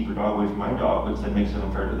 like, hey, keep your dog away from my dog, which then makes it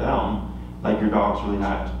unfair to them, like, your dog's really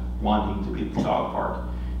not wanting to be at the dog park,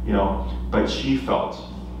 you know? But she felt,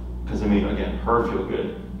 because it made, again, her feel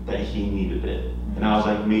good, that he needed it. And I was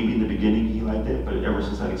like, maybe in the beginning he liked it, but ever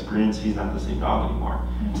since that experience, he's not the same dog anymore,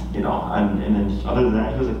 you know? And then other than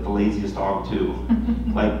that, he was like the laziest dog too.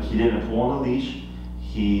 Like, he didn't pull on a leash.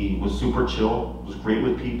 He was super chill, was great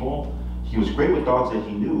with people. He was great with dogs that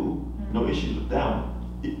he knew, no issues with them.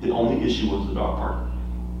 The only issue was the dog park.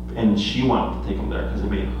 And she wanted to take him there because it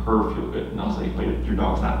made her feel good. And I was like, but your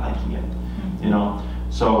dog's not liking it, you know?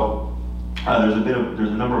 So there's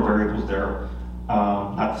a number of variables there.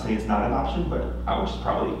 Not to say it's not an option, but I would just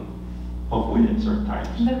probably avoid it at certain times.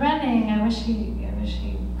 The running, I wish he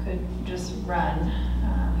could just run.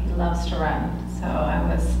 He loves to run. So I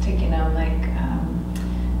was taking him, like,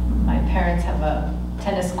 my parents have a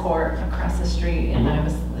tennis court across the street, and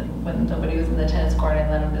when nobody was in the tennis court, I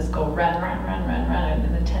let him just go run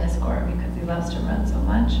in the tennis court because he loves to run so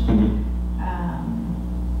much.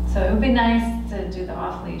 So it would be nice to do the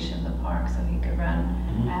off leash in the park so he could run.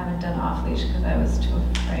 I haven't done off leash because I was too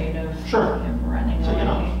afraid of him running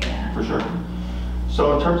away. Yeah. For sure.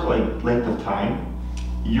 So in terms of like length of time,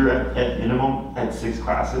 you're at minimum at 6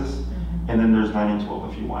 classes, and then there's 9 and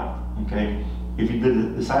 12 if you want. Okay. If you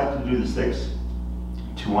decide to do the 6,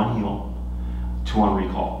 2 on heel, 2 on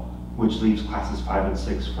recall, which leaves classes 5 and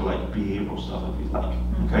 6 for like behavioral stuff if you'd like.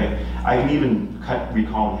 Okay. I can even cut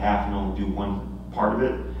recall in half and only do one part of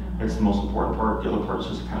it. It's the most important part. The other part is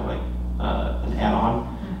just kind of like an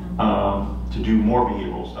add-on to do more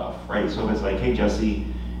behavioral stuff, right? So if it's like, hey Jesse,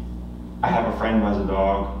 I have a friend who has a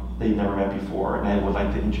dog they've never met before, and I would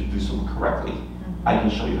like to introduce them correctly. I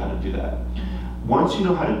can show you how to do that. Once you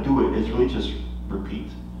know how to do it, it's really just repeat,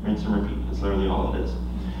 rinse and repeat. That's literally all it is.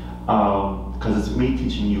 Because it's me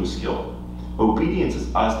teaching you a skill. Obedience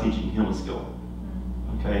is us teaching him a skill.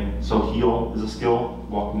 Okay, so heel is a skill,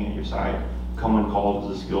 walking at your side. Come when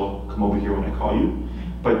called is a skill, come over here when I call you.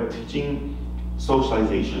 But teaching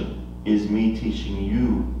socialization is me teaching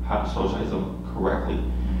you how to socialize them correctly.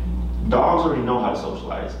 Dogs already know how to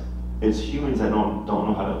socialize. It's humans that don't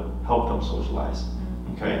know how to help them socialize.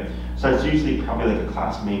 Okay, so that's usually probably like a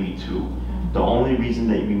class, maybe 2. The only reason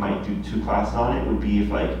that we might do 2 classes on it would be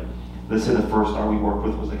if, like, let's say the first dog we worked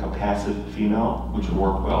with was like a passive female, which would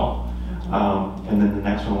work well. And then the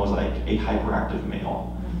next one was like a hyperactive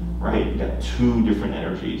male, right? You got 2 different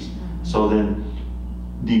energies. So then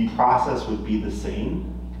the process would be the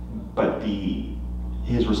same, but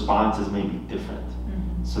his responses may be different.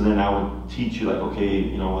 So then I would teach you, like, okay,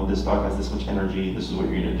 you know, when this dog has this much energy, this is what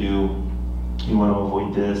you're gonna do. You wanna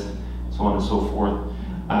avoid this, so on and so forth.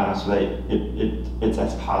 So that it's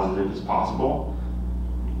as positive as possible.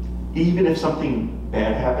 Even if something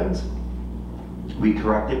bad happens, we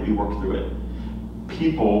correct it, we work through it.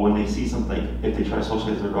 People, when they see something, if they try to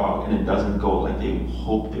socialize their dog and it doesn't go like they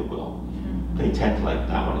hope it will, they tend to like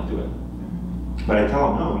not want to do it. But I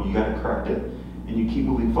tell them, no, you gotta correct it and you keep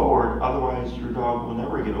moving forward, otherwise your dog will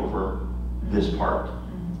never get over this part,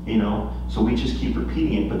 you know? So we just keep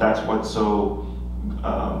repeating it, but that's what's so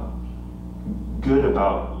good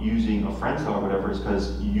about using a friend's dog or whatever, is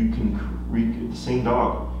because you can the same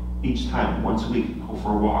dog each time, once a week, go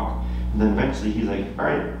for a walk. And then eventually he's like, all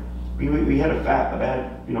right, we had a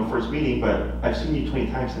bad, you know, first meeting, but I've seen you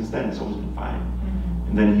 20 times since then, it's always been fine.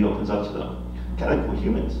 And then he opens up to them. Kind of like with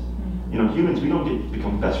humans. You know, humans, we don't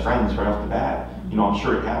become best friends right off the bat. You know, I'm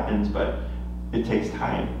sure it happens, but it takes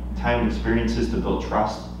time. Time and experiences to build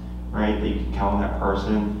trust, right? That you can count on that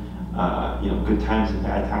person. You know, good times and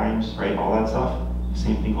bad times, right? All that stuff.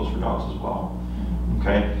 Same thing goes for dogs as well.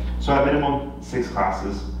 Okay, so at minimum 6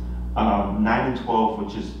 classes, 9 and 12,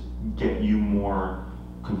 which is get you more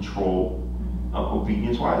control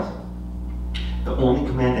obedience-wise. The only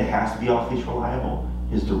command that has to be off-leash reliable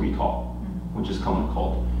is the recall, which is come when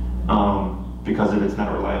called. Because if it's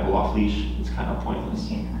not reliable off-leash, it's kind of pointless.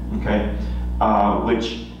 Okay,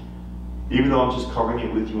 which even though I'm just covering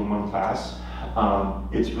it with you in one class,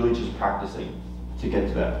 it's really just practicing to get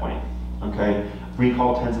to that point, okay?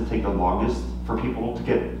 Recall tends to take the longest for people to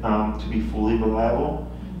get to be fully reliable,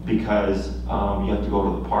 because you have to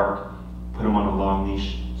go to the park, put him on a long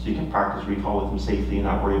leash, so you can practice recall with him safely and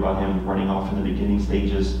not worry about him running off in the beginning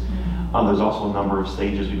stages. There's also a number of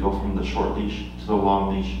stages. We go from the short leash to the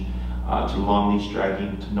long leash, to long leash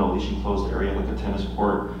dragging, to no leash enclosed area like a tennis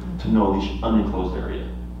court, to no leash unenclosed area,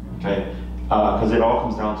 okay? Because it all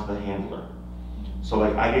comes down to the handler. So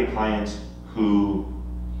like I get clients who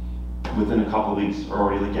within a couple of weeks are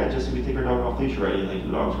already like, yeah, Jesse, we take our dog off leash already, like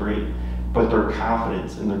the dog's great. But their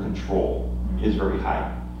confidence and their control is very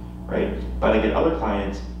high, right? But I get other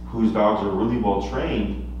clients whose dogs are really well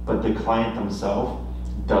trained, but the client themselves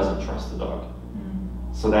doesn't trust the dog.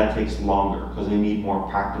 So that takes longer because they need more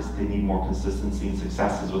practice, they need more consistency and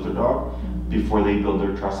successes with their dog before they build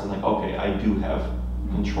their trust and like, okay, I do have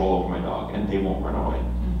control over my dog and they won't run away,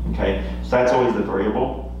 okay? So that's always the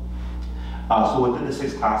variable. So within the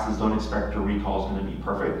 6 classes, don't expect your recall is going to be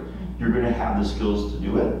perfect. You're going to have the skills to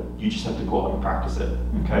do it. You just have to go out and practice it,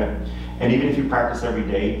 okay? And even if you practice every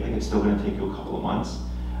day, like it's still going to take you a couple of months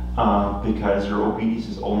because your obedience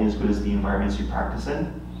is only as good as the environments you practice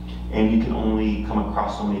in, and you can only come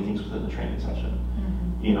across so many things within the training session.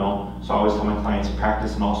 You know, so I always tell my clients to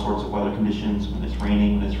practice in all sorts of weather conditions, when it's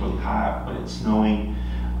raining, when it's really hot, when it's snowing,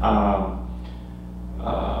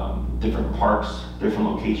 different parks, different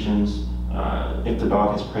locations. If the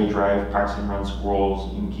dog has prey drive, practicing around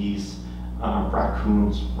squirrels and geese,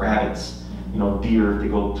 raccoons, rabbits, you know, deer, if they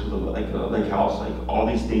go to the lake house, like all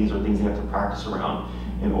these things are things they have to practice around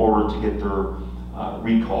in order to get their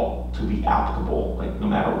recall to be applicable, like no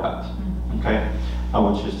matter what, okay?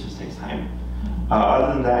 Which just takes time.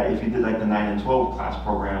 Other than that, if you did like the 9 and 12 class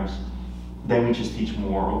programs, then we just teach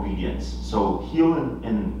more obedience. So heel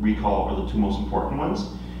and recall are the 2 most important ones,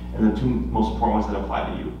 and the 2 most important ones that apply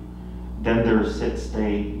to you. Then there's sit,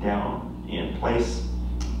 stay, down, in place,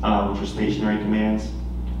 which are stationary commands.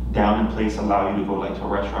 Down in place allow you to go like to a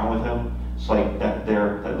restaurant with him. So like that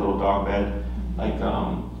little dog bed, like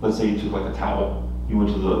let's say you took like a towel, you went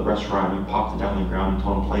to the restaurant, you popped it down on the ground, you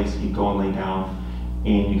told him place, he'd go and lay down,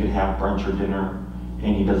 and you could have brunch or dinner,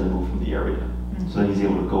 and he doesn't move from the area. So then he's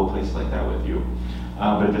able to go places like that with you.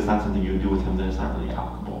 But if it's not something you do with him, then it's not really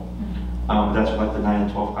applicable. That's where like the 9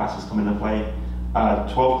 and 12 classes come into play.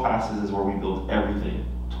 12 classes is where we build everything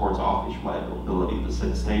towards off-leash reliability, the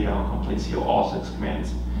sit, stay, down, come, place, heel, all 6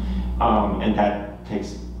 commands. And that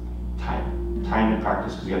takes time and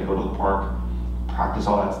practice because you gotta go to the park, practice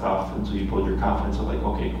all that stuff until you build your confidence of like,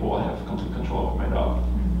 okay, cool, I have complete control over my dog.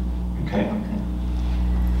 Okay?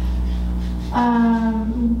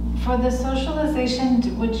 For the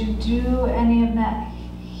socialization, would you do any of that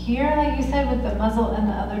here, like you said, with the muzzle and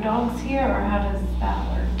the other dogs here, or how does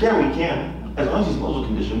that work? Yeah, we can, as long as he's muzzle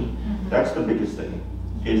conditioned. That's the biggest thing,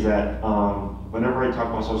 is that whenever I talk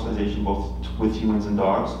about socialization, both with humans and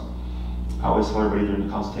dogs, I always tell everybody during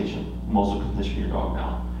the consultation, muzzle condition your dog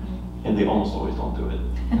now. And they almost always don't do it,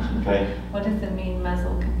 okay? What does it mean,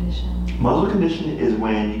 muzzle condition? Muzzle condition is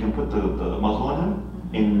when you can put the muzzle on him,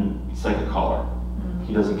 and it's like a collar.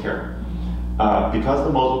 He doesn't care. Because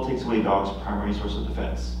the muzzle takes away dogs' primary source of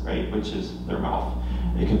defense, right, which is their mouth,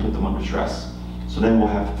 it can put them under stress. So then we'll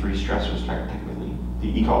have 3 stressors technically.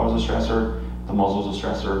 The e-collar is a stressor, the muzzle is a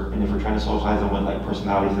stressor, and if we're trying to socialize them with like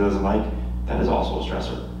personalities he doesn't like, that is also a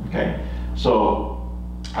stressor, okay? So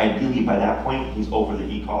ideally by that point, he's over the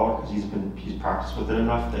e-collar because he's practiced with it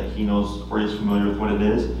enough that he knows or is familiar with what it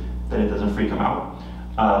is, that it doesn't freak him out.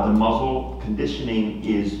 The muzzle conditioning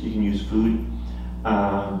is you can use food,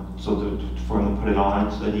 for him to put it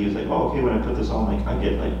on so that he was like, oh, okay, when I put this on, like I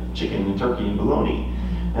get like chicken and turkey and bologna.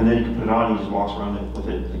 And then you can put it on, he just walks around with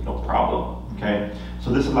it like no problem, okay?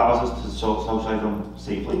 So this allows us to socialize them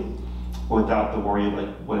safely without the worry of like,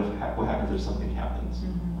 what happens if something happens,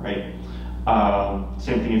 right?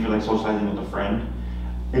 Same thing if you're like socializing with a friend.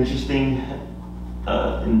 Interesting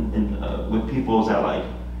with people is that like,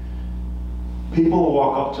 people will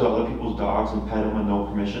walk up to other people's dogs and pet them with no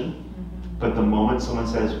permission, but the moment someone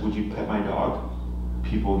says, would you pet my dog?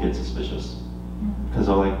 People get suspicious. Because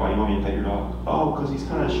they're like, why do you want me to pet your dog? Oh, because he's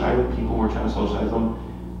kind of shy with people, we're trying to socialize them.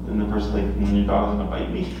 And the person's like, your dog's gonna bite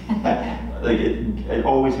me. Like it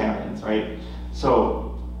always happens, right?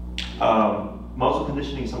 So muzzle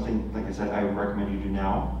conditioning is something, like I said, I would recommend you do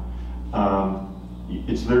now.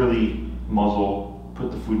 It's literally muzzle, put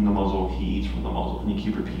the food in the muzzle, he eats from the muzzle, and you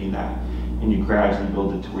keep repeating that. And you gradually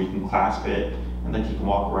build it to where you can clasp it, and then he can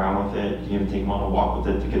walk around with it. You can even take him on a walk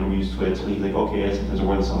with it to get him used to it. So he's like, okay, sometimes I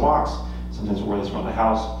wear this on walks, sometimes I wear this around the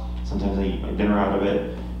house, sometimes I eat my dinner out of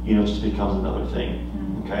it. you know, it just becomes another thing.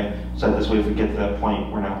 Okay, so this way, if we get to that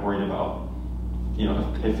point, we're not worried about, you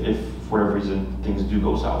know, if for whatever reason things do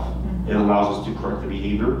go south. It allows us to correct the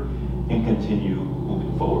behavior and continue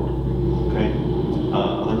moving forward. Okay,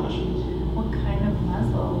 other questions? What kind of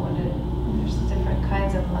muzzle? There's different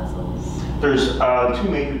kinds of muzzles. There's two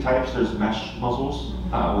major types. There's mesh muzzles,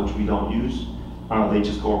 which we don't use. They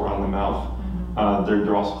just go around the mouth.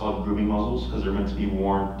 They're also called grooming muzzles because they're meant to be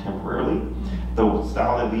worn temporarily. The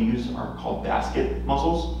style that we use are called basket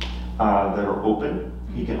muzzles that are open.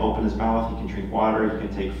 He can open his mouth, he can drink water, he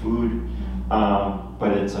can take food,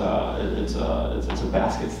 but it's a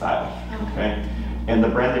basket style. Okay, and the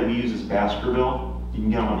brand that we use is Baskerville. You can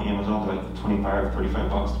get them on Amazon for like 25, 35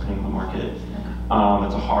 bucks depending on the market.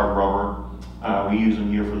 It's a hard rubber. We use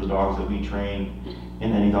them here for the dogs that we train,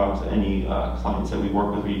 and any clients that we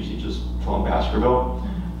work with, we usually just tell them Baskerville.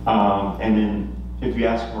 And then if you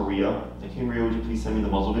ask Maria, like, hey Maria, would you please send me the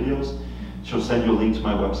muzzle videos? She'll send you a link to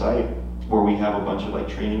my website where we have a bunch of like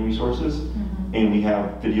training resources, and we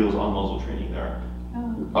have videos on muzzle training there.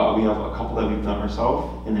 We have a couple that we've done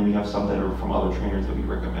ourselves, and then we have some that are from other trainers that we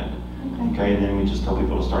recommend. Okay, and then we just tell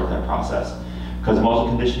people to start that process. Because muzzle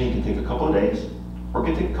conditioning can take a couple of days, or it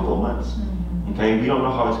can take a couple of months. Okay, we don't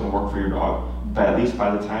know how it's going to work for your dog, but at least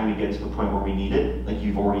by the time we get to the point where we need it, like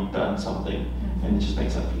you've already done something, and it just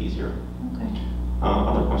makes life easier. Okay.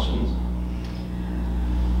 Other questions?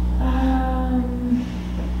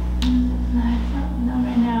 Not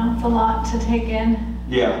right now. It's a lot to take in.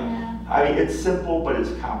 Yeah. I mean, it's simple, but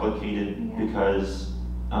it's complicated because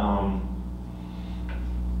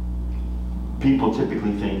people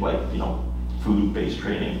typically think like, you know, food-based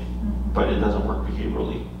training, but it doesn't work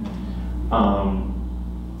behaviorally.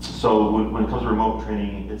 So when it comes to remote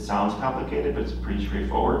training, it sounds complicated, but it's pretty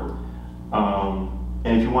straightforward.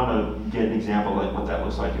 And if you want to get an example like what that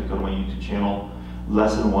looks like, you go to my YouTube channel.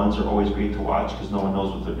 Lesson ones are always great to watch because no one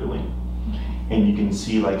knows what they're doing, and you can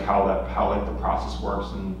see like how the process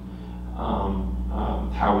works and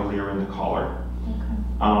how we layer in the collar.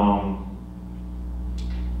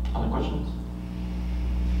 Other questions?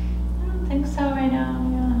 I don't think so right now.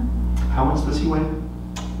 Yeah. How much does he weigh?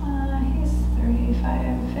 He's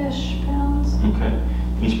 35-ish pounds. Okay,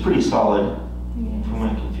 he's pretty solid. Yeah, from what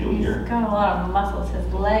I can feel here. He's got a lot of muscles. His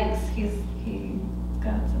legs, he's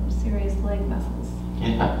got some serious leg muscles.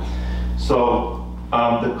 Yeah. So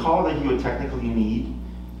the collar that you would technically need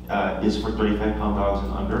is for 35-pound dogs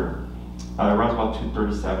and under. It runs about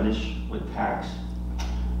 237-ish with tax.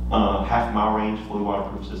 Half-mile range, fully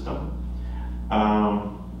waterproof system.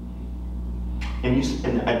 And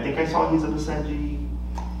I think I saw he's a Basenji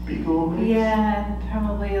Beagle mix? Yeah, and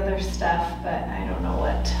probably other stuff, but I don't know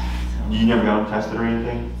what. So. You never got him tested or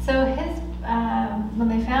anything? So his, when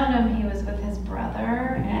they found him, he was with his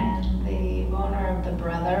brother, and the owner of the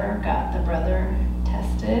brother got the brother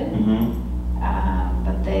tested.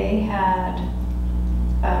 But they had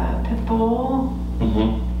a pit bull,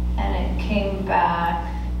 and it came back,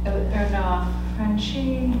 or no, a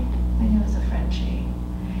Frenchie, I think it was a Frenchie.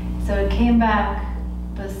 So it came back,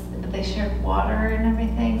 but they shared water and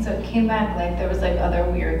everything, so it came back like there was like other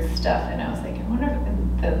weird stuff, and I was like, I wonder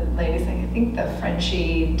if the lady's like, I think the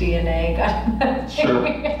Frenchie DNA got in that thing. Sure.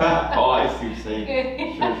 Oh, I see what you're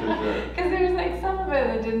saying. Sure. Because there was like some of it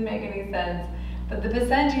that didn't make any sense, but the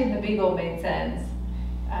Basenji and the Beagle made sense.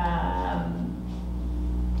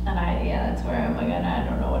 And that's where I'm like, I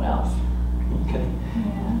don't know what else. Okay.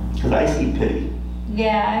 Yeah. Because I see pity.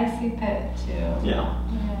 Yeah, I see pit too. Yeah.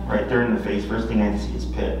 Right there in the face, first thing I see is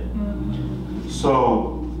pit.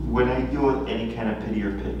 So when I deal with any kind of pity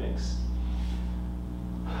or pit mix,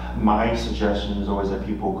 my suggestion is always that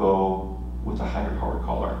people go with a higher powered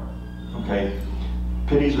collar. Okay?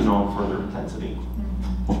 Pitties are known for their intensity.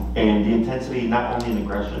 And the intensity, not only in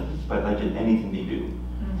aggression, but like in anything they do.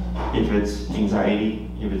 If it's anxiety,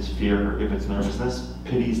 if it's fear, if it's nervousness,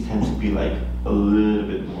 pitties tend to be like a little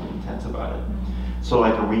bit more intense about it. So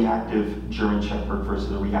like a reactive German Shepherd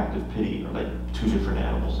versus a reactive pitty are like two different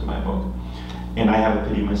animals in my book. And I have a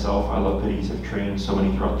pitty myself. I love pitties. I've trained so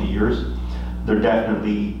many throughout the years. They're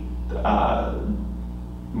definitely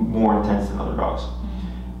more intense than other dogs.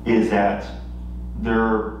 Is that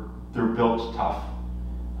they're built tough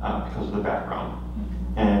because of the background.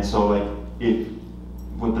 And so like if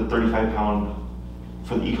with the 35-pound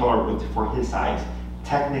for the e-collar for his size,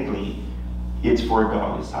 technically it's for a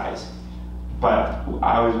dog his size. But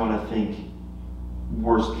I always want to think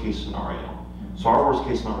worst case scenario. So our worst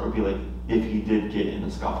case scenario would be like if he did get in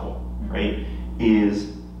a scuffle, right?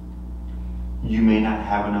 Is you may not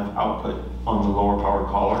have enough output on the lower powered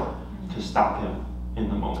collar to stop him in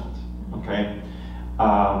the moment, okay?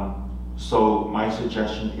 So my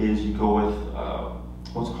suggestion is you go with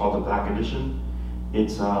what's called the Black Edition.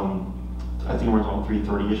 It's I think we're talking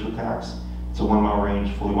 330-ish with tax. It's a 1 mile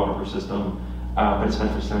range, fully waterproof system, but it's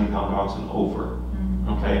meant for 70-pound dogs and over.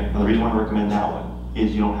 Okay. Now the reason why I recommend that one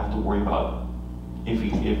is you don't have to worry about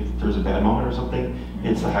if there's a bad moment or something.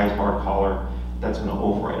 It's the highest powered collar that's going to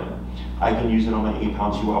override them. I can use it on my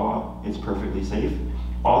 8-pound Chihuahua. It's perfectly safe.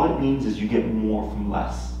 All it means is you get more from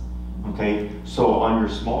less. Okay. So on your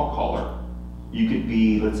small collar, you could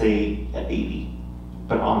be, let's say, at 80,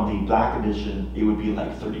 but on the Black Edition, it would be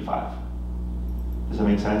like 35. Does that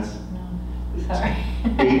make sense? No, sorry.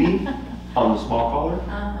 80 on the small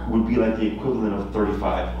collar would be like the equivalent of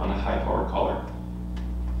 35 on a high-powered collar.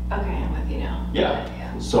 Okay, I'm with you now. Yeah.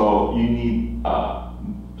 So you need,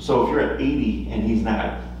 so if you're at 80 and he's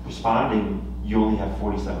not responding, you only have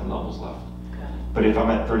 47 levels left. Good. But if I'm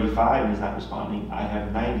at 35 and he's not responding, I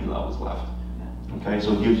have 90 levels left. Okay,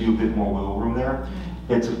 so it gives you a bit more wiggle room there.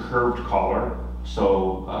 It's a curved collar,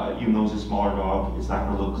 so even though it's a smaller dog, it's not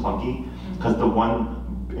going to look clunky, because the one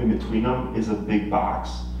in between them is a big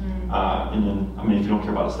box. And then, I mean, if you don't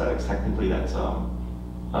care about aesthetics, technically that's an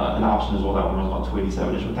option as well. That one was about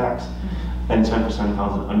 287-ish with tax, and it's meant for 70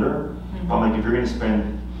 pounds and under. But I'm like, if you're going to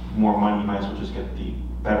spend more money, you might as well just get the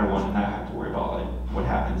better one and not have to worry about like what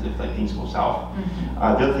happens if like things go south. The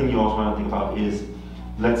other thing you also want to think about is,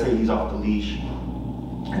 let's say he's off the leash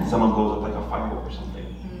and someone blows up like a firework or something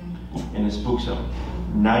and it spooks him.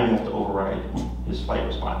 Now you have to override his flight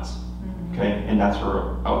response. Okay, and that's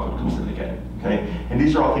where output comes in again. Okay, and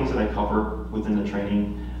these are all things that I cover within the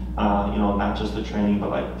training. You know, not just the training, but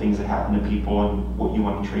like things that happen to people and what you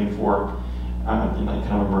want to train for in like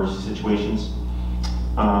kind of emergency situations.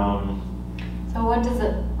 So what does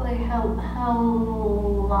it, like how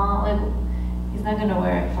long, like he's not going to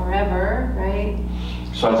wear it forever, right?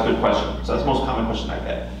 So that's a good question. So that's the most common question I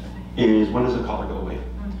get is, when does the collar go away?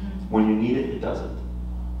 When you need it, it doesn't.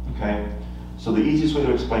 Okay, so the easiest way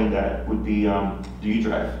to explain that would be, do you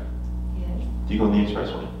drive? Yes. Do you go on the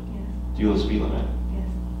expressway? Yes. Do you go the speed limit? Yes.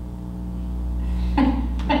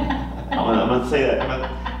 I'm going to say that.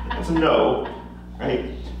 That's a no, right?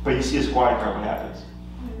 But you see a squad car, what happens?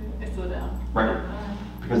 I slow down. Right,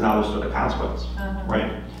 because now there's sort of consequence,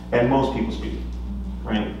 right? And most people speed,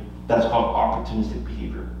 right? That's called opportunistic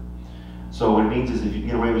behavior. So what it means is if you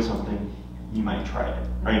get away with something, you might try it,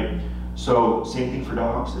 right? So same thing for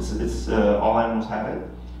dogs. It's all animals have it.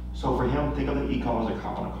 So for him, think of the e-collar as a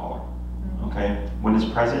cop on a collar. Okay, when it's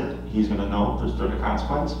present, he's going to know there's sort of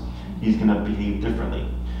consequence. He's going to behave differently.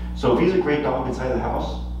 So if he's a great dog inside the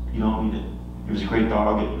house, you don't need it. If he's a great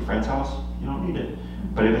dog at your friend's house, you don't need it.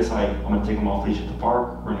 But if it's like, I'm going to take him off leash at the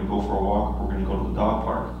park, we're going to go for a walk, we're going to go to the dog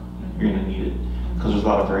park, you're going to need it, because there's a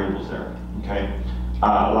lot of variables there. Okay, a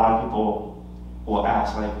lot of people will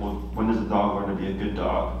ask like, well, when does a dog learn to be a good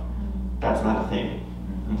dog? That's not a thing.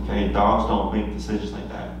 Okay, dogs don't make decisions like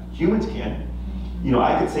that. Humans can. You know,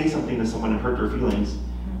 I could say something to someone and hurt their feelings,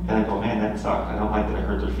 and I go, man, that sucked. I don't like that I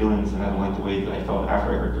hurt their feelings, and I don't like the way that I felt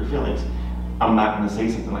after I hurt their feelings. I'm not going to say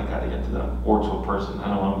something like that again to them or to a person. I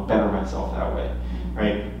don't want to better myself that way,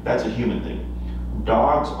 right? That's a human thing.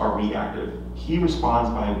 Dogs are reactive. He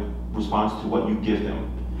responds to what you give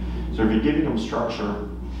him. So if you're giving him structure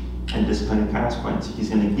and discipline and consequence, he's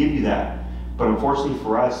going to give you that. But unfortunately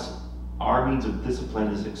for us, our means of discipline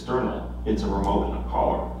is external. It's a remote and a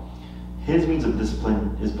collar. His means of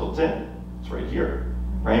discipline is built in. It's right here,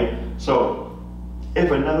 right? So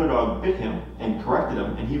if another dog bit him and corrected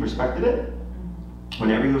him and he respected it,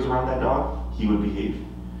 whenever he was around that dog, he would behave.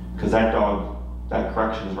 Because that dog, that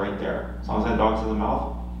correction is right there. As long as that dog's in the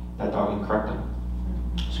mouth, that dog can correct him.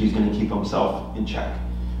 So he's going to keep himself in check.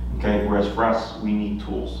 Okay, whereas for us, we need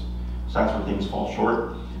tools. So that's where things fall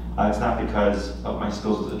short. It's not because of my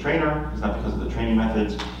skills as a trainer, it's not because of the training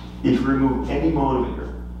methods. If you remove any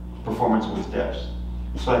motivator, performance always dips.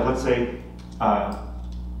 So like, let's say,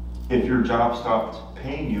 if your job stopped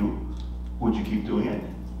paying you, would you keep doing it?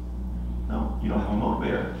 No, you don't have a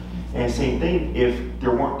motivator. And same thing, if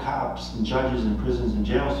there weren't cops and judges and prisons and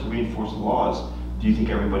jails to reinforce the laws, do you think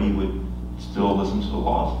everybody would still listen to the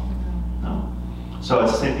laws? No. So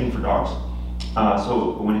it's the same thing for dogs.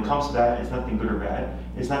 So when it comes to that, it's nothing good or bad.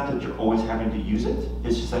 It's not that you're always having to use it,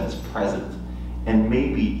 it's just that it's present. And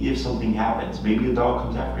maybe if something happens, maybe a dog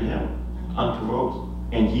comes after him unprovoked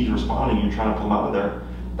and he's responding, you're trying to pull him out of there,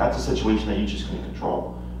 that's a situation that you just couldn't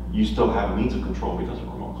control. You still have a means of control because of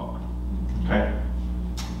a remote collar. Okay?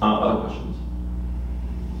 Other questions?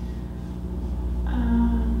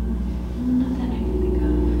 Not that I can think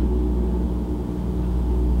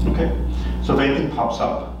of. Okay. So if anything pops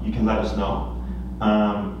up, you can let us know.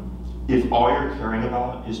 If all you're caring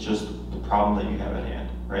about is just problem that you have at hand,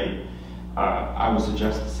 right? I would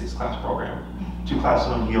suggest the 6-class program. 2 classes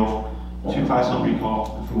on heal, 2 classes on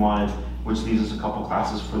recall if we wanted, which leaves us a couple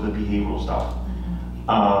classes for the behavioral stuff.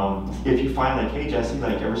 If you find like, hey Jesse,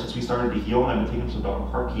 like ever since we started to heal and I've been taking him to dog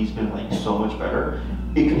park, he's been like so much better,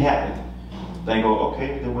 it can happen. Then I go,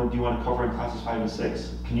 okay, then what do you want to cover in classes 5 and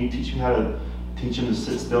 6? Can you teach me how to teach him to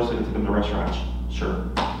sit still so I can take him to restaurants? Sure,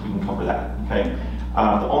 we can cover that, okay?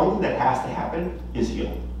 The only thing that has to happen is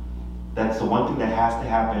heal. That's the one thing that has to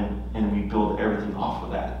happen, and we build everything off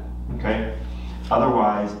of that, okay?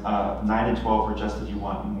 Otherwise, 9 and 12 are just if you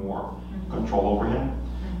want more control over him.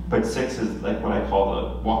 But 6 is like what I call the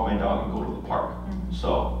walk my dog and go to the park.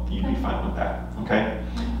 So you'd be fine with that, okay?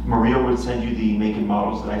 Maria would send you the make and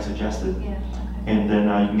models that I suggested. Yeah, okay. And then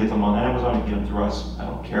you can get them on Amazon and get them through us, I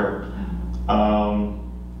don't care.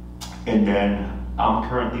 And then I'm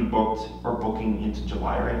currently booking into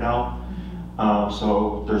July right now.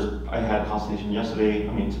 So I had a consultation yesterday,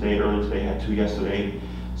 earlier today, I had 2 yesterday.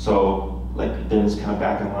 So like then it's kind of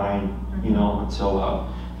back in line, you know, until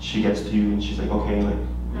she gets to you and she's like, okay, like,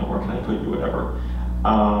 you know, where can I put you, whatever.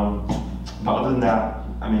 But other than that,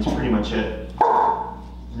 I mean, it's pretty much it.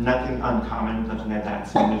 Nothing uncommon, nothing I've not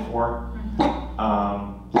seen before.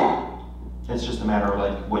 It's just a matter of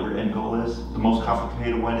like what your end goal is. The most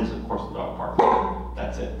complicated one is of course the dog park.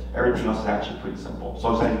 That's it. Everything else is actually pretty simple.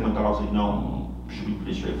 So exciting with dogs, you know, should be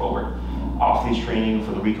pretty straightforward. Off-leash training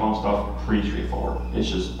for the recall and stuff, pretty straightforward. It's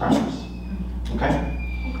just practice. Okay?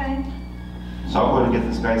 Okay. So I'll go ahead and get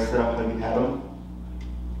this guy set up like we had him.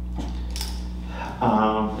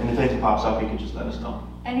 And if anything pops up, you can just let us know.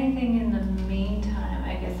 Anything in the meantime,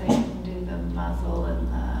 I guess I can do the muzzle and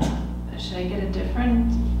the, should I get a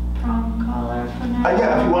different prong collar for now?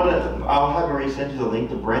 Yeah, if you want to, I'll have Marie send you the link.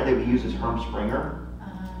 The brand that we use is Herm Springer.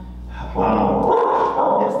 It's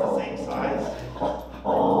the same size.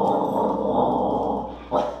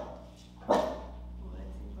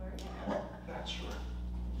 Not sure.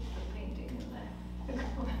 The painting in there.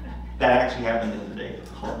 That actually happened the other day.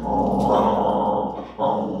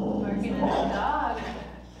 Barking at the dog.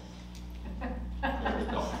 There we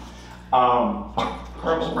go.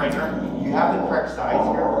 Herm Springer, you have the correct size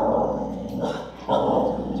here.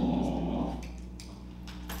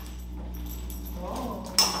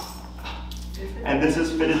 And this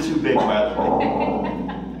is fitted too big, by the way.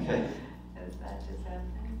 Okay. Is that just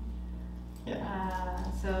happening? Yeah.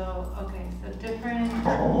 Okay, so different,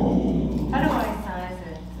 how do I size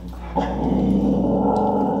it?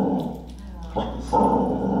 It's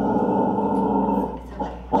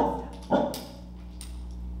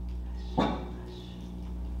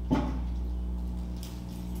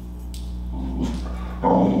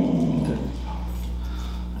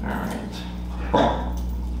Alright.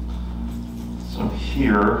 So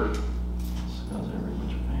here, this goes every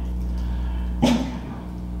which way.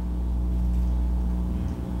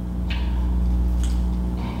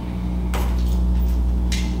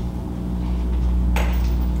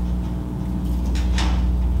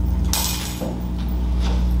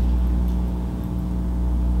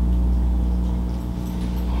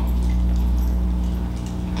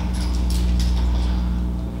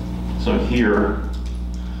 So here,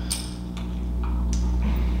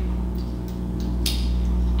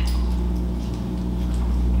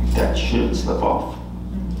 that shouldn't slip off.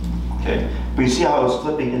 Okay, but you see how it was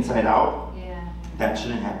flipping inside out? yeah. That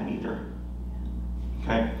shouldn't happen either.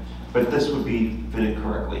 Okay, but this would be fitted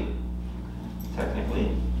correctly, technically.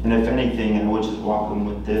 And if anything, I would just walk them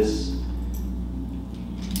with this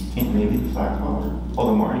and maybe the flat collar. Oh,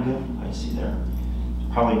 the martingale, I see there.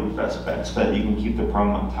 Probably your best bet so that you can keep the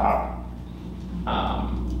prong on top.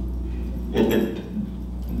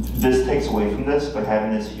 This takes away from this, but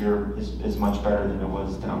having this here is much better than it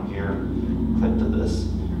was down here, clipped to this.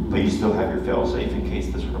 But you still have your fail safe in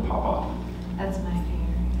case this were to pop off. That's my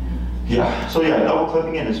fear. Yeah, so yeah, double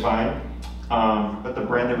clipping in is fine. But the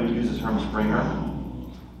brand that we use is Herm Springer.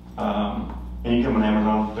 And you get them on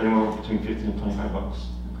Amazon, they're anywhere between 15 and 25 bucks.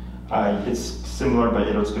 It's similar, but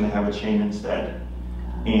it's going to have a chain instead.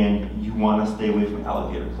 And you want to stay away from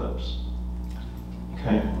alligator clips.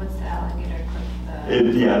 Okay? What's the alligator clip?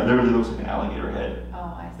 Yeah, it literally looks like an alligator head. Oh,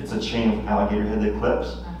 I see. It's a chain of alligator head that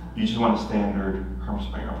clips. You just want a standard Herm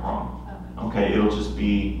Springer prong. Okay, it'll just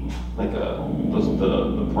be like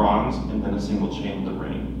the prongs and then a single chain with the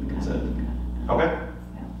ring. That's it. Okay?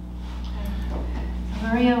 So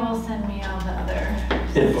Maria will send me all the other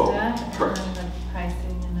Info. stuff Correct. and the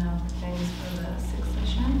pricing and all the things for the 6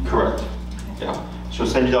 session. Correct. Okay. Yeah. She'll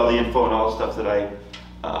send you all the info and all the stuff that I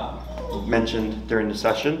mentioned during the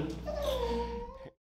session.